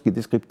quelque chose qui est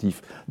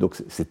descriptif.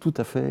 Donc, c'est tout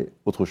à fait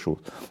autre chose.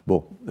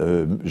 Bon,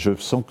 je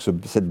sens que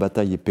cette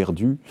bataille est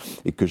perdue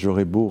et que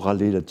j'aurais beau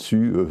râler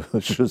là-dessus,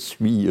 je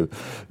suis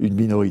une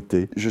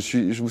minorité.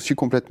 Je vous suis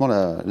complètement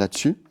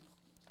là-dessus.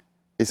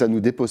 Et ça nous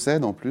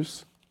dépossède en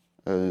plus.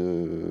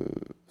 Nous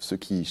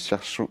qui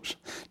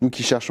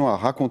cherchons à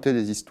raconter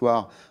des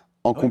histoires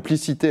en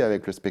complicité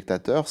avec le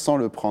spectateur, sans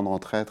le prendre en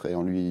traître et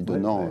en lui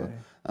donnant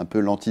un peu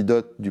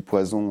l'antidote du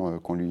poison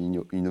qu'on lui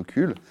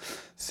inocule.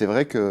 C'est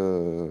vrai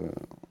qu'on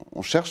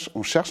cherche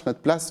notre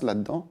place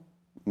là-dedans,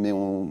 mais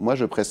moi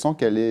je pressens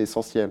qu'elle est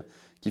essentielle,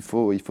 qu'il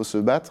faut se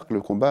battre, que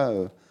le combat,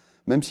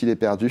 même s'il est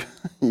perdu,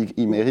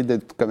 il mérite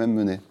d'être quand même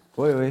mené.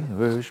 Oui,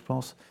 je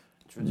pense.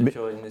 Tu veux dire qu'il y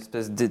aurait une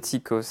espèce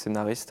d'éthique au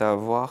scénariste à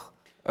avoir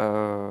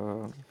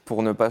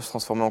pour ne pas se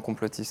transformer en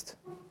complotiste?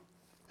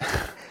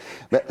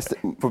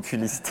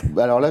 Populiste.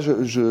 Alors là,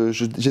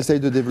 j'essaye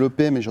de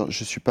développer, mais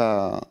je suis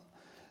pas...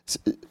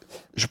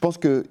 Je pense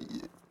qu'il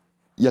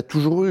y a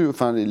toujours eu...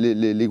 Enfin,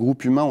 les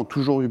groupes humains ont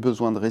toujours eu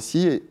besoin de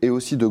récits, et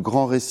aussi de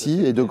grands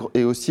récits,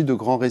 et aussi de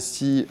grands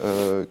récits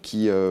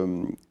qui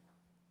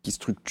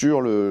structurent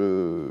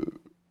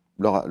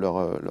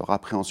leur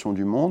appréhension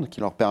du monde,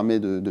 qui leur permet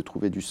de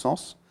trouver du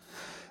sens.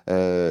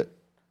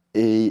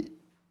 Et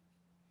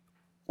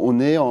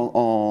on a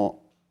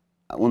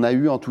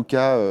eu en tout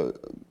cas...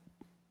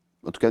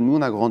 nous,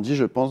 on a grandi,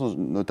 je pense,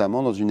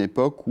 notamment dans une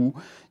époque où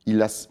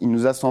il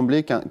nous a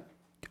semblé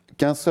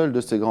qu'un seul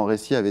de ces grands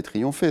récits avait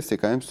triomphé. C'est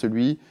quand même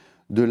celui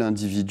de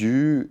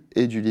l'individu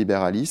et du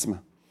libéralisme.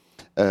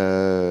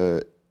 Et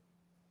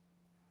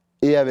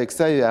avec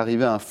ça est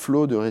arrivé un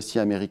flot de récits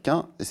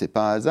américains. Et c'est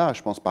pas un hasard.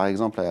 Je pense par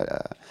exemple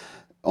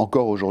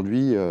encore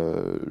aujourd'hui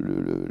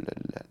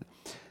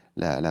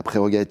la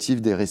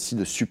prérogative des récits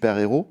de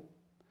super-héros,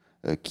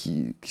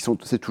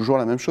 c'est toujours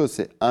la même chose.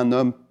 C'est un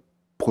homme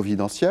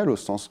providentiel, au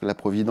sens que la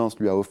Providence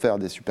lui a offert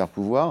des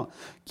super-pouvoirs,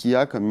 qui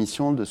a comme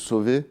mission de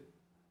sauver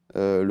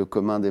le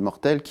commun des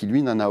mortels, qui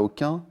lui n'en a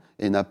aucun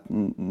et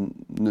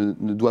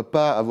ne doit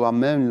pas avoir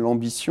même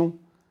l'ambition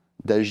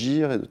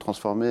d'agir et de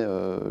transformer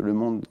le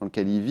monde dans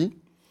lequel il vit.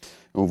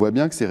 On voit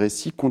bien que ces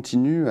récits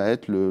continuent à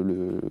être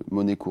le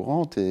monnaie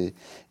courante et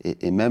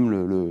même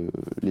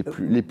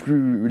les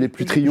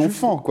plus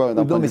triomphants quoi,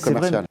 d'un point de vue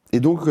commercial. Et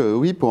donc,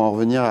 oui, pour en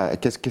revenir à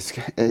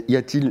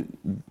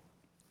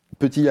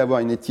peut-il y avoir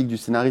une éthique du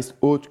scénariste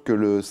autre que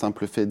le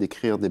simple fait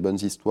d'écrire des bonnes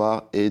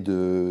histoires et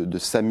de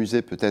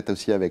s'amuser peut-être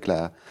aussi avec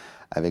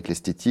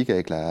l'esthétique,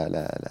 avec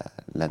la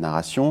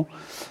narration.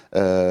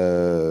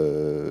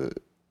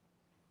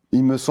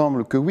 Il me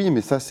semble que oui,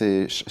 mais ça,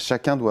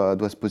 chacun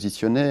doit se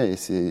positionner, et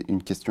c'est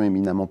une question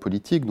éminemment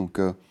politique,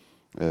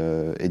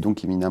 et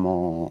donc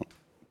éminemment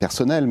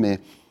personnelle. Mais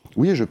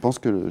oui, je pense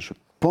que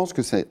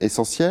c'est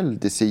essentiel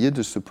d'essayer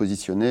de se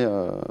positionner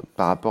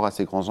par rapport à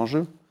ces grands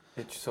enjeux.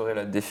 Et tu saurais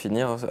la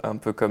définir un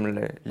peu comme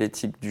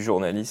l'éthique du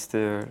journaliste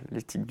et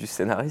l'éthique du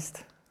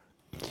scénariste?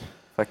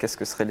 Enfin, qu'est-ce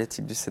que serait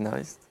l'éthique du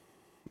scénariste?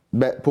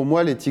 Pour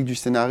moi, l'éthique du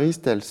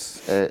scénariste,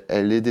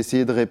 elle est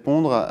d'essayer de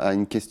répondre à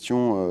une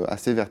question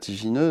assez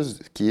vertigineuse,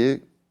 qui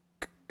est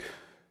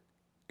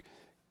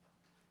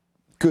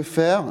que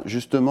faire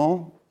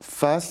justement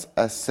face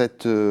à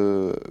cette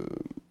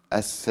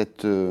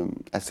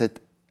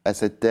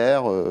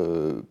ère,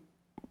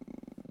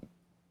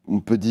 on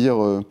peut dire,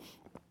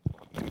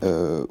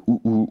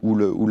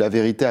 où la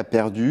vérité a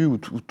perdu, où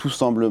tout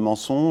semble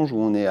mensonge, où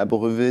on est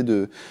abreuvé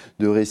de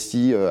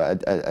récits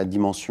à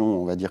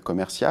dimension, on va dire,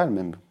 commerciale,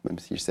 même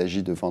s'il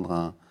s'agit de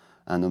vendre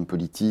un homme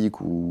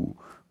politique ou...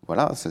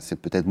 Voilà, c'est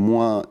peut-être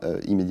moins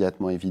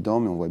immédiatement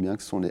évident, mais on voit bien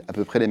que ce sont à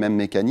peu près les mêmes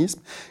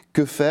mécanismes.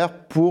 Que faire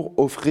pour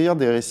offrir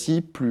des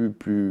récits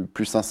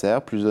plus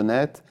sincères, plus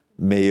honnêtes?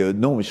 Mais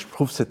non, mais je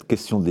trouve cette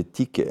question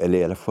d'éthique, elle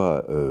est à la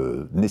fois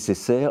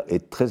nécessaire et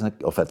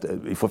enfin,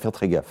 il faut faire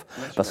très gaffe.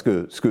 Parce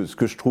que ce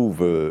que je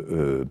trouve,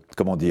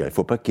 comment dire, il ne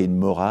faut pas qu'il y ait une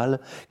morale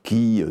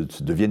qui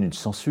devienne une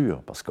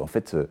censure. Parce qu'en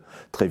fait,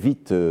 très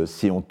vite,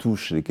 si on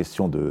touche les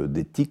questions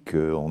d'éthique,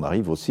 on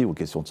arrive aussi aux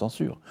questions de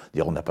censure.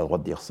 Dire on n'a pas le droit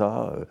de dire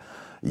ça.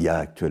 Il y a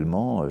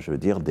actuellement, je veux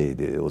dire,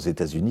 aux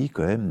États-Unis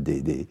quand même,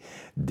 des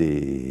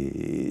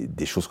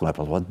choses qu'on n'a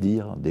pas le droit de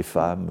dire, des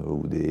femmes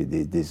ou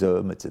des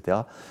hommes, etc.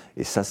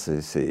 Et ça,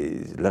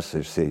 c'est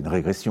une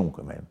régression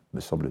quand même,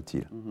 me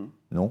semble-t-il. Mm-hmm.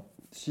 Non?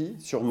 Si,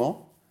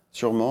 sûrement.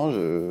 Sûrement.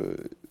 Oui,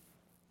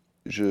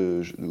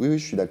 je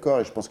suis d'accord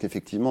et je pense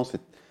qu'effectivement, il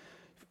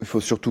ne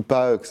faut surtout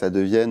pas que ça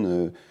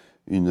devienne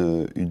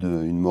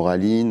une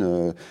moraline.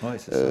 Ouais,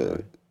 c'est ça,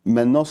 ouais.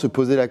 Maintenant, se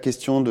poser la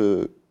question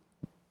de...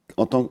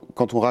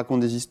 Quand on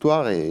raconte des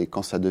histoires et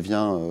quand ça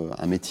devient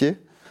un métier,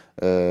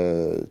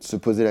 se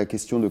poser la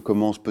question de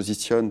comment on se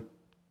positionne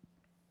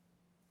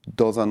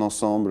dans un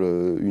ensemble,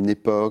 une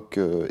époque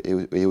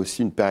et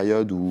aussi une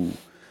période où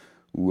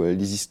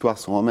les histoires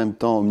sont en même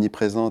temps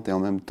omniprésentes et en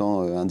même temps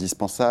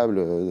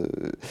indispensables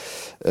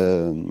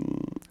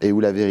et où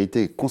la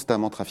vérité est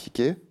constamment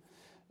trafiquée.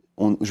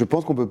 Je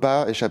pense qu'on ne peut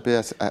pas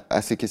échapper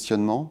à ces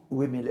questionnements.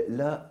 Oui, mais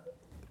là,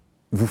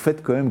 vous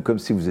faites quand même comme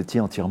si vous étiez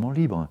entièrement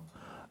libre.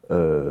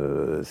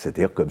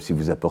 C'est-à-dire comme si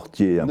vous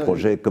apportiez un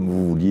projet comme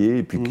vous vouliez,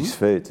 et puis qui se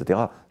fait,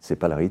 etc. C'est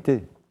pas la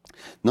réalité.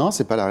 Non,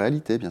 c'est pas la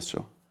réalité, bien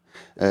sûr.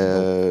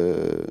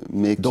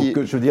 Mais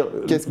donc, je veux dire,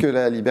 qu'est-ce que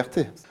la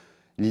liberté?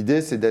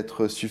 L'idée, c'est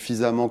d'être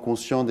suffisamment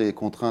conscient des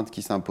contraintes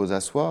qui s'imposent à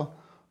soi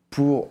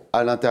pour,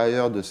 à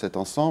l'intérieur de cet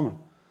ensemble,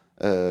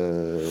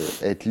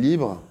 être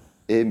libre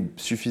et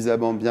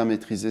suffisamment bien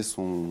maîtriser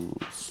son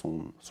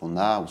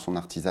art ou son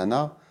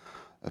artisanat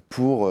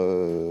pour,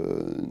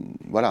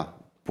 voilà,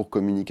 pour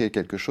communiquer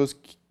quelque chose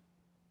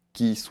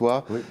qui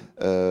soit, oui.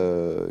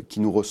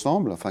 qui nous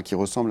ressemble, enfin qui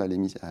ressemble à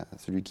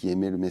celui qui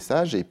émet le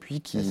message, et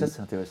puis qui... Et ça,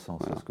 c'est intéressant,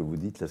 voilà. ce que vous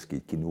dites, là, ce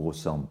qui nous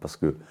ressemble, parce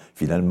que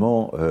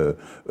finalement,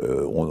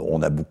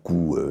 on a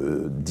beaucoup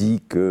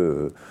dit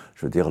que,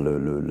 je veux dire,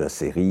 la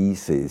série,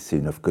 c'est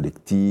une œuvre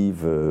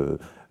collective,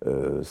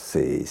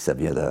 ça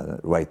vient d'un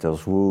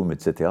writer's room,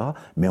 etc.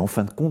 Mais en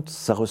fin de compte,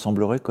 ça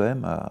ressemblerait quand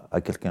même à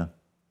quelqu'un.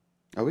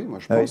 Ah oui, moi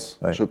je pense.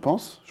 Oui, oui.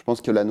 Je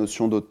pense que la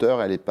notion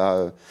d'auteur, elle n'est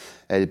pas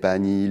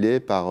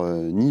annihilée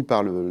ni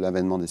par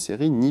l'avènement des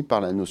séries, ni par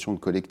la notion de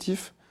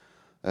collectif.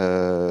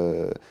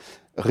 Encore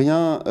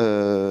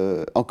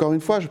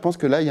une fois, je pense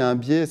que là, il y a un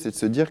biais, c'est de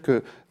se dire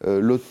que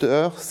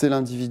l'auteur, c'est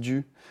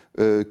l'individu,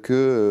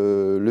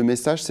 que le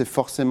message, c'est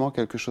forcément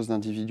quelque chose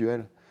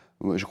d'individuel.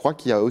 Je crois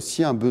qu'il y a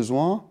aussi un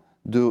besoin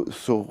de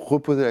se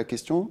reposer la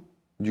question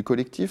du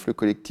collectif. Le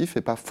collectif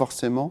n'est pas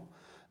forcément...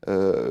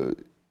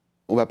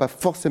 on ne va pas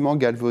forcément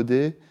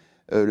galvauder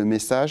le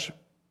message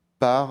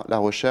par la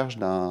recherche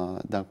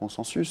d'un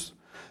consensus.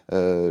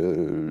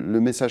 Le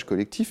message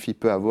collectif, il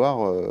peut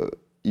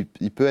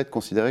être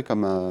considéré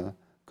comme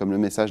le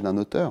message d'un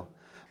auteur.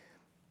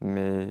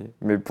 Mais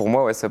pour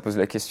moi, ouais, ça pose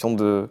la question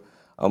de...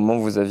 À un moment,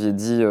 vous aviez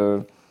dit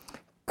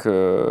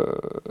que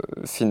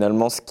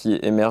finalement, ce qui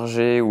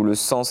émergeait ou le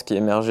sens qui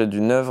émergeait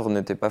d'une œuvre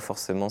n'était pas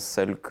forcément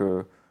celle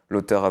que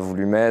l'auteur a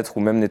voulu mettre,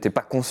 ou même n'était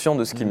pas conscient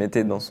de ce qu'il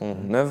mettait dans son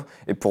œuvre.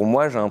 Et pour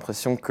moi, j'ai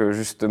l'impression que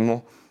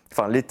justement,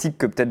 enfin, l'éthique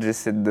que peut-être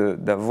j'essaie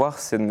d'avoir,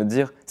 c'est de me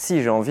dire,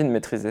 si j'ai envie de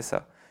maîtriser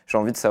ça, j'ai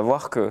envie de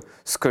savoir que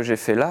ce que j'ai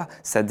fait là,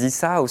 ça dit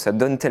ça, ou ça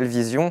donne telle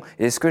vision,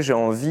 et est-ce que j'ai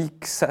envie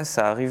que ça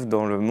arrive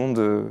dans le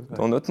monde,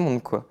 dans notre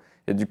monde, quoi.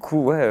 Et du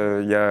coup,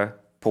 ouais, y a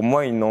pour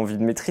moi une envie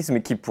de maîtrise,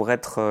 mais qui pourrait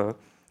être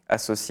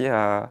associée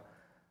à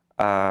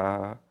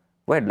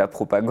de la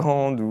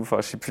propagande, ou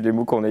enfin, je sais plus les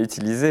mots qu'on a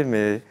utilisés,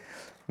 mais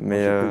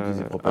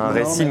un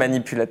récit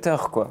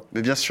manipulateur, quoi.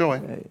 Mais bien sûr, oui.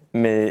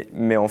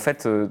 Mais en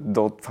fait,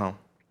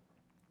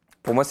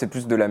 pour moi, c'est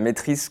plus de la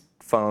maîtrise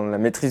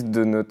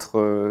de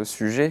notre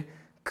sujet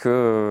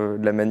que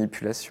de la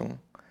manipulation.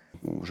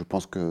 Je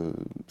pense que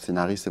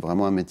scénariste, c'est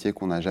vraiment un métier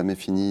qu'on n'a jamais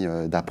fini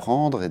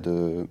d'apprendre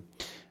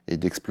et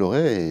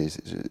d'explorer, et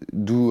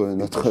d'où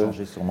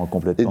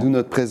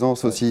notre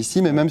présence aussi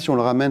ici, mais même si on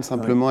le ramène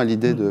simplement à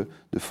l'idée de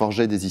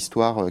forger des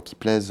histoires qui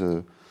plaisent,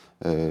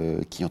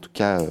 qui en tout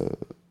cas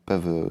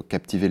peuvent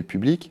captiver le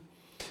public.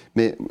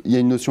 Mais il y a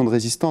une notion de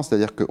résistance,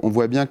 c'est-à-dire qu'on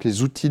voit bien que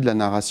les outils de la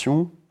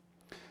narration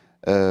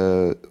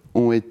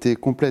ont été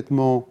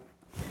complètement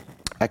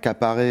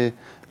accaparés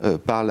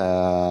par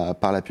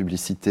la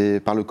publicité,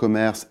 par le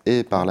commerce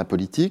et par la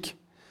politique.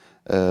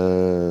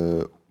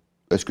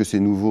 Est-ce que c'est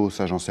nouveau?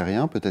 Ça, j'en sais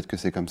rien. Peut-être que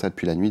c'est comme ça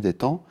depuis la nuit des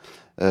temps.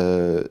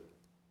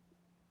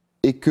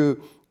 Et qu'il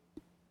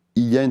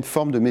y a une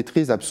forme de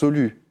maîtrise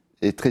absolue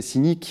et très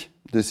cynique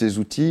de ces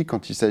outils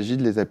quand il s'agit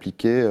de les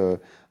appliquer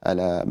à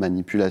la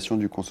manipulation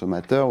du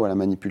consommateur ou à la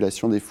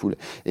manipulation des foules.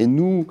 Et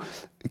nous,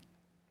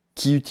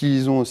 qui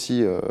utilisons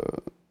aussi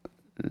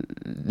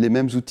les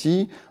mêmes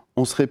outils,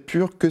 on serait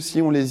pur que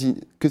si on les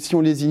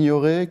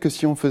ignorait, que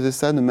si on faisait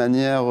ça de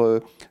manière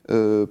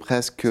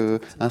presque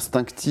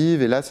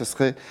instinctive. Et là,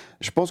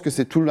 je pense que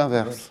c'est tout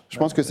l'inverse. Je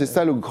pense que c'est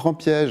ça le grand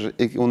piège,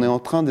 et qu'on est en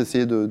train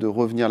d'essayer de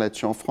revenir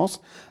là-dessus en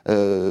France,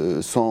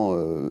 sans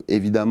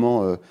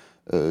évidemment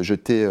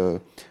jeter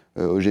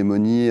aux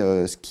gémonies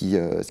ce qu'il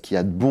y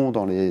a de bon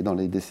dans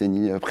les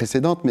décennies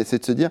précédentes, mais c'est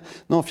de se dire,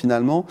 non,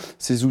 finalement,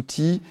 ces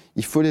outils,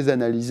 il faut les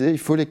analyser, il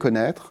faut les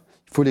connaître,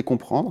 il faut les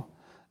comprendre,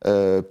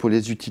 pour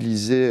les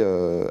utiliser.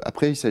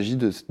 Après, il s'agit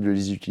de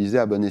les utiliser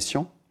à bon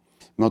escient.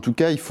 Mais en tout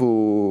cas, il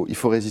faut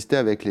résister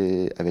avec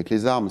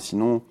les armes,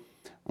 sinon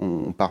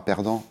on part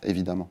perdant,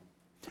 évidemment.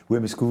 Oui,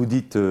 mais ce que vous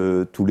dites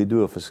tous les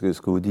deux, enfin,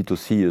 ce que vous dites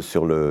aussi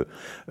sur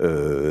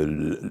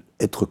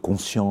être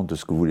conscient de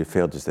ce que vous voulez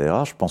faire, etc.,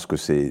 je pense que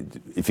c'est,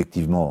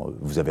 effectivement,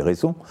 vous avez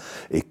raison,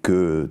 et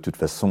que, de toute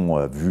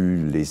façon,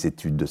 vu les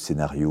études de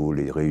scénario,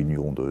 les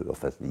réunions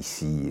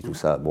ici et tout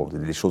ça, bon,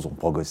 les choses ont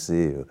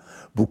progressé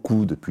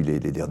beaucoup depuis les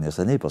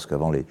dernières années, parce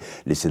qu'avant,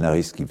 les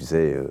scénaristes qui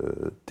faisaient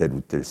telle ou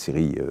telle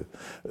série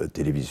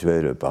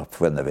télévisuelle,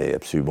 parfois n'avaient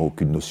absolument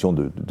aucune notion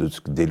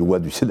des lois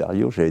du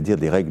scénario, j'allais dire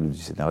des règles du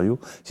scénario,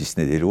 si ce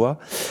n'est des lois.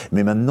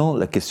 Mais maintenant,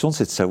 la question,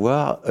 c'est de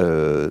savoir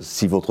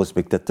si votre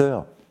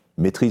spectateur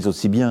maîtrise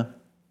aussi bien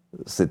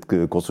cette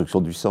construction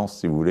du sens,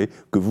 si vous voulez,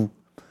 que vous.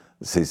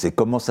 C'est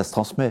comment ça se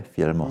transmet,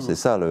 finalement. C'est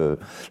ça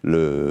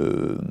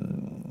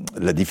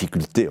la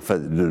difficulté,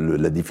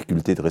 la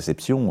difficulté de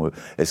réception.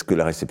 Est-ce que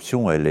la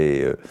réception, elle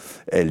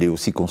est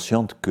aussi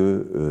consciente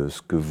que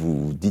ce que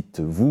vous dites,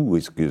 vous,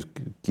 et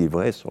qui est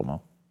vrai,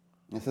 sûrement?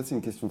 Et ça, c'est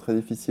une question très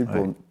difficile,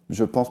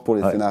 je pense, pour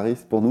les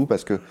scénaristes, pour nous,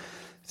 parce que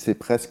c'est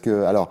presque...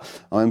 Alors,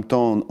 en même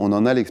temps, on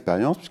en a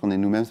l'expérience, puisqu'on est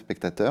nous-mêmes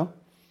spectateurs,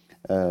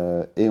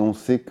 et on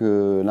sait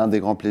que l'un des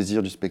grands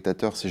plaisirs du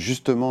spectateur, c'est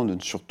justement de ne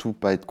surtout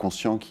pas être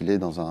conscient qu'il est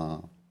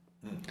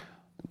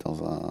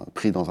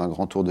pris dans un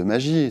grand tour de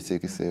magie.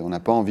 On n'a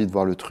pas envie de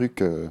voir le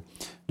truc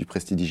du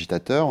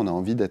prestidigitateur, on a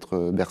envie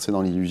d'être bercé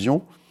dans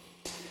l'illusion.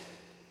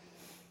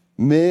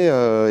 Mais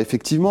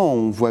effectivement,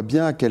 on voit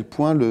bien à quel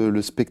point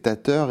le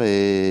spectateur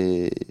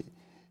est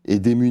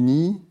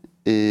démuni,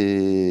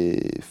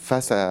 et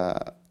face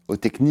aux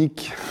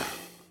techniques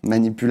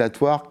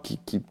manipulatoires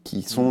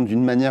qui sont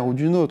d'une manière ou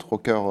d'une autre au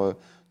cœur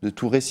de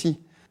tout récit.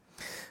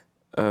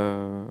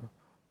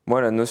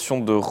 Moi, la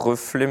notion de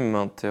reflet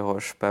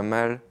m'interroge pas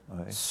mal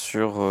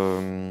sur,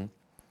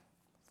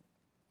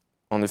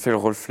 en effet, le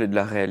reflet de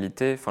la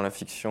réalité. Enfin, la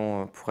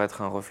fiction pourrait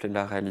être un reflet de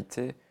la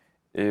réalité.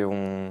 Et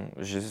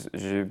j'ai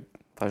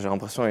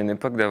l'impression à une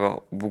époque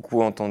d'avoir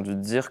beaucoup entendu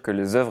dire que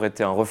les œuvres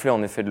étaient un reflet,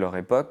 en effet, de leur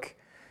époque.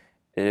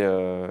 Et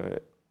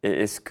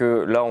est-ce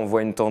que là, on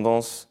voit une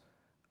tendance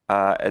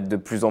à être de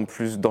plus en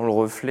plus dans le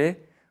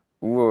reflet,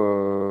 ou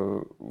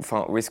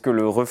est-ce que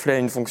le reflet a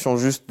une fonction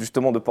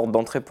justement de porte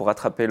d'entrée pour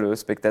attraper le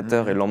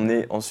spectateur et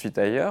l'emmener ensuite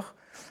ailleurs,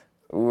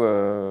 ou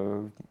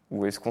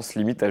est-ce qu'on se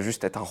limite à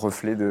juste être un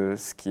reflet de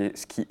ce qui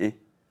est?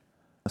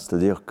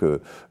 C'est-à-dire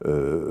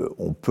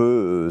qu'on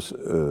peut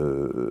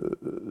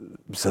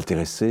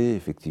s'intéresser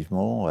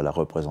effectivement à la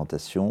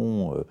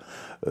représentation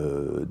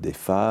des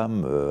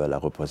femmes, à la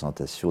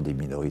représentation des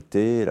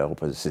minorités,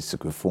 c'est ce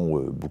que font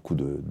beaucoup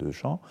de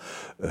gens.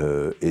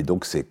 Et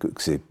donc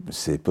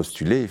c'est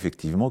postuler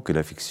effectivement que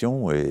la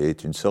fiction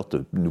est une sorte,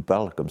 nous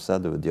parle comme ça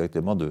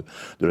directement de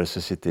la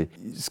société.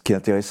 Ce qui est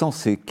intéressant,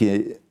 c'est qu'il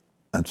y a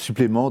un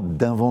supplément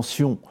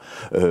d'invention.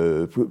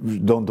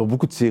 Dans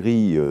beaucoup de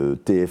séries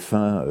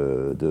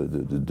TF1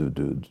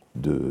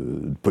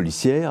 de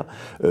policières,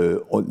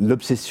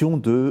 l'obsession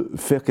de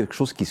faire quelque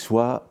chose qui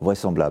soit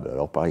vraisemblable.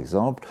 Alors par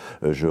exemple,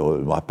 je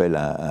me rappelle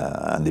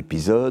un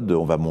épisode,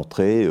 on va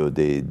montrer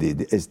des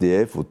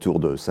SDF autour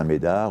de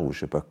Saint-Médard ou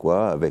je sais pas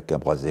quoi, avec un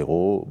bras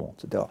zéro, bon,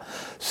 etc.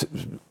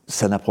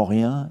 Ça n'apprend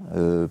rien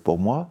pour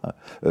moi.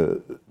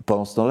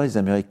 Pendant ce temps-là, les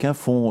Américains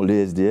font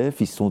les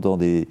SDF, ils sont dans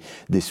des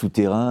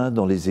souterrains,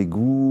 dans les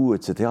égouts,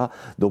 etc.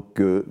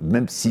 Donc,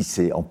 même si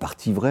c'est en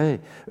partie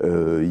vrai,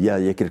 il y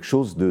a quelque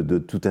chose de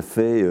tout à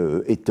fait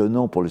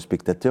étonnant pour le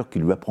spectateur qui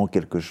lui apprend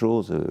quelque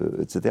chose,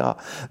 etc.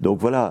 Donc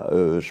voilà,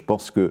 je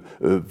pense que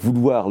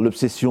vouloir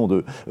l'obsession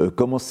de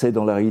comment c'est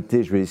dans la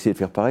réalité, je vais essayer de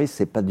faire pareil,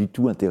 c'est pas du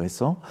tout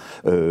intéressant.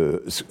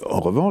 En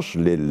revanche,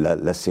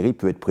 la série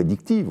peut être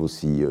prédictive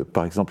aussi.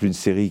 Par exemple, une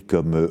série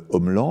comme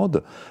Homeland,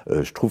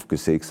 je trouve que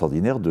c'est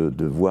extraordinaire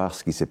de voir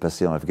ce qui s'est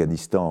passé en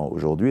Afghanistan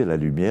aujourd'hui à la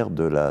lumière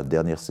de la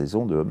dernière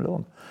saison de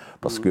Homeland.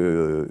 Parce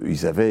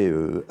qu'ils avaient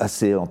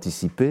assez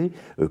anticipé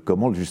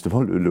comment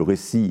justement le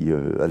récit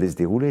allait se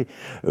dérouler.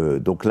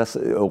 Donc là,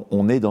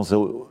 on est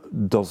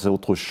dans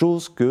autre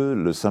chose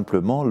que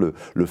simplement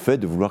le fait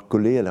de vouloir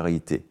coller à la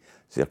réalité.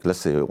 C'est-à-dire que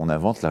là, on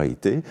invente la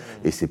réalité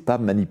et c'est pas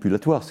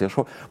manipulatoire.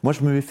 Moi,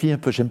 je me méfie un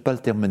peu. J'aime pas le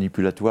terme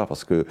manipulatoire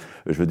parce que,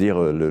 je veux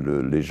dire,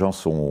 les gens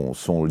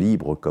sont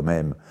libres quand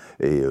même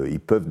et ils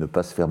peuvent ne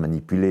pas se faire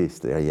manipuler.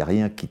 C'est-à-dire, il n'y a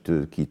rien qui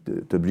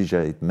t'oblige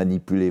à être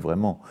manipulé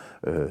vraiment.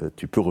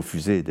 Tu peux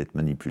refuser d'être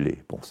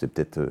manipulé. Bon, c'est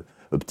peut-être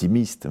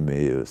optimiste,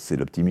 mais c'est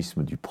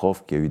l'optimisme du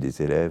prof qui a eu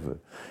des élèves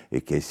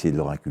et qui a essayé de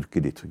leur inculquer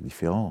des trucs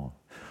différents.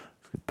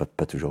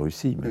 Pas toujours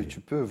réussi. Mais tu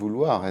peux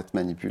vouloir être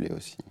manipulé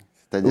aussi.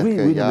 C'est-à-dire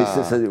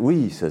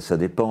oui, ça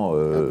dépend.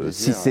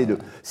 Si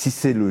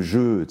c'est le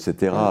jeu,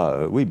 etc.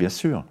 Oui, bien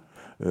sûr.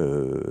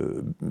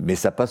 Mais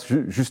ça passe,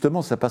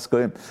 justement, ça passe quand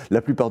même.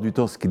 La plupart du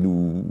temps, ce qui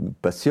nous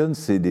passionne,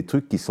 c'est des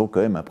trucs qui sont quand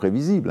même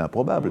imprévisibles,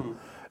 improbables.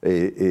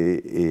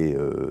 Et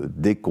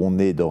dès qu'on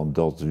est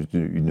dans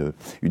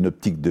une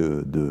optique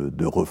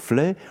de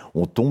reflet,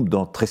 on tombe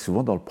très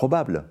souvent dans le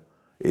probable.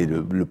 Et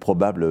le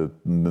probable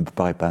ne me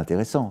paraît pas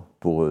intéressant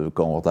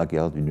quand on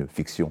regarde une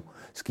fiction.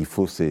 Ce qu'il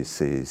faut, c'est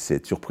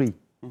être surpris.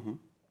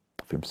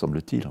 Enfin, me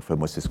semble-t-il. Enfin,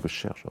 moi, c'est ce que je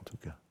cherche, en tout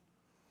cas.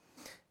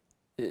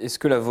 Est-ce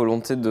que la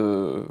volonté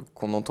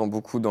qu'on entend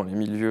beaucoup dans les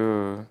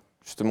milieux,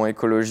 justement,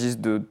 écologistes,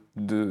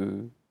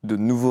 de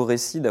nouveaux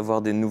récits,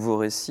 d'avoir des nouveaux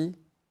récits,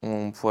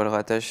 on pourrait le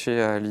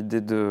rattacher à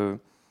l'idée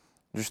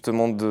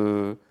justement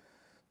de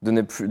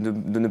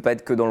ne pas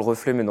être que dans le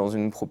reflet, mais dans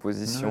une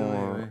proposition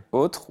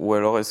autre? Ou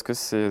alors est-ce que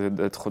c'est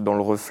d'être dans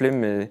le reflet,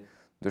 mais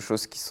de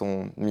choses qui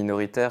sont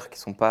minoritaires, qui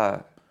ne sont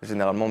pas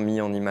généralement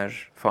mises en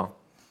image? Enfin,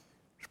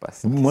 je sais pas.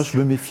 Moi, je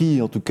me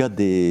méfie en tout cas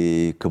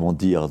des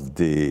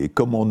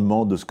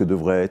commandements de ce que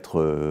devrait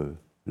être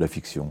la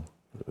fiction.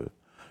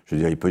 Je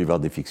veux dire, il peut y avoir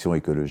des fictions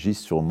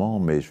écologistes sûrement,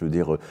 mais je veux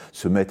dire,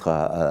 se mettre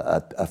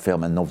à faire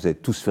maintenant, vous allez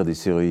tous faire des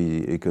séries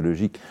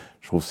écologiques,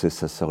 je trouve que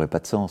ça n'aurait pas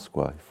de sens,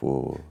 quoi. Il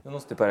faut... Non,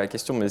 c'était pas la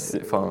question, mais si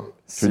on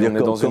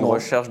est dans une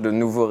recherche de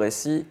nouveaux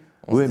récits,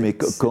 si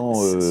on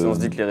se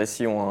dit que les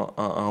récits ont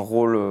un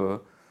rôle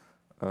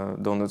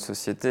dans notre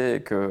société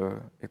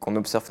et qu'on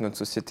observe que notre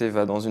société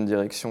va dans une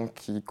direction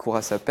qui court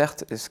à sa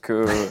perte, est-ce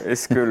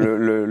que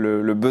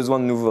le besoin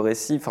de nouveaux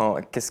récits,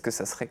 qu'est-ce que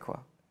ça serait,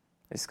 quoi?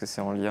 Est-ce que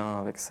c'est en lien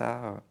avec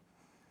ça?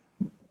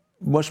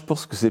 Moi, je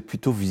pense que c'est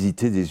plutôt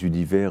visiter des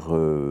univers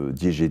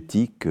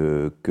diégétiques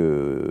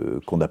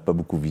qu'on n'a pas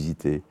beaucoup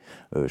visités.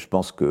 Je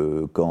pense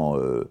que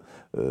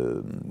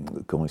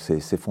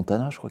c'est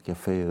Fontana, je crois, qui a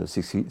fait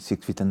Six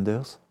Feet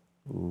Under,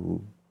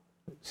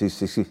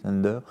 Six Feet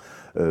Under,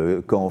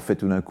 quand on fait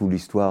tout d'un coup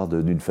l'histoire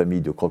d'une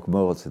famille de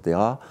croque-morts, etc.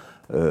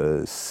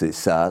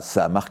 Ça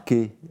a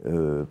marqué,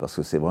 parce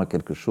que c'est vraiment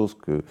quelque chose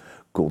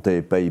qu'on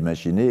n'avait pas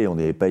imaginé, et on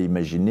n'avait pas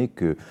imaginé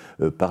que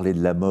parler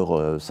de la mort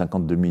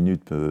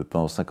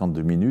pendant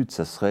 52 minutes,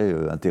 ça serait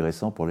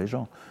intéressant pour les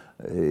gens.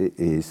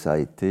 Et ça a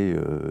été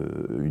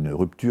une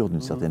rupture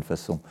d'une certaine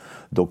façon.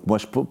 Donc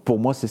pour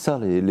moi, c'est ça,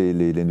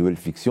 les nouvelles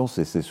fictions,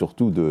 c'est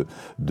surtout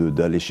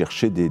d'aller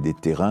chercher des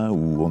terrains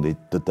où on est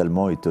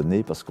totalement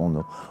étonné, parce qu'on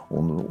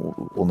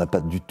n'a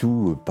pas du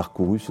tout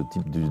parcouru ce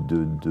type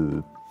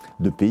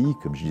de pays,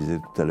 comme je disais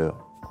tout à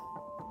l'heure.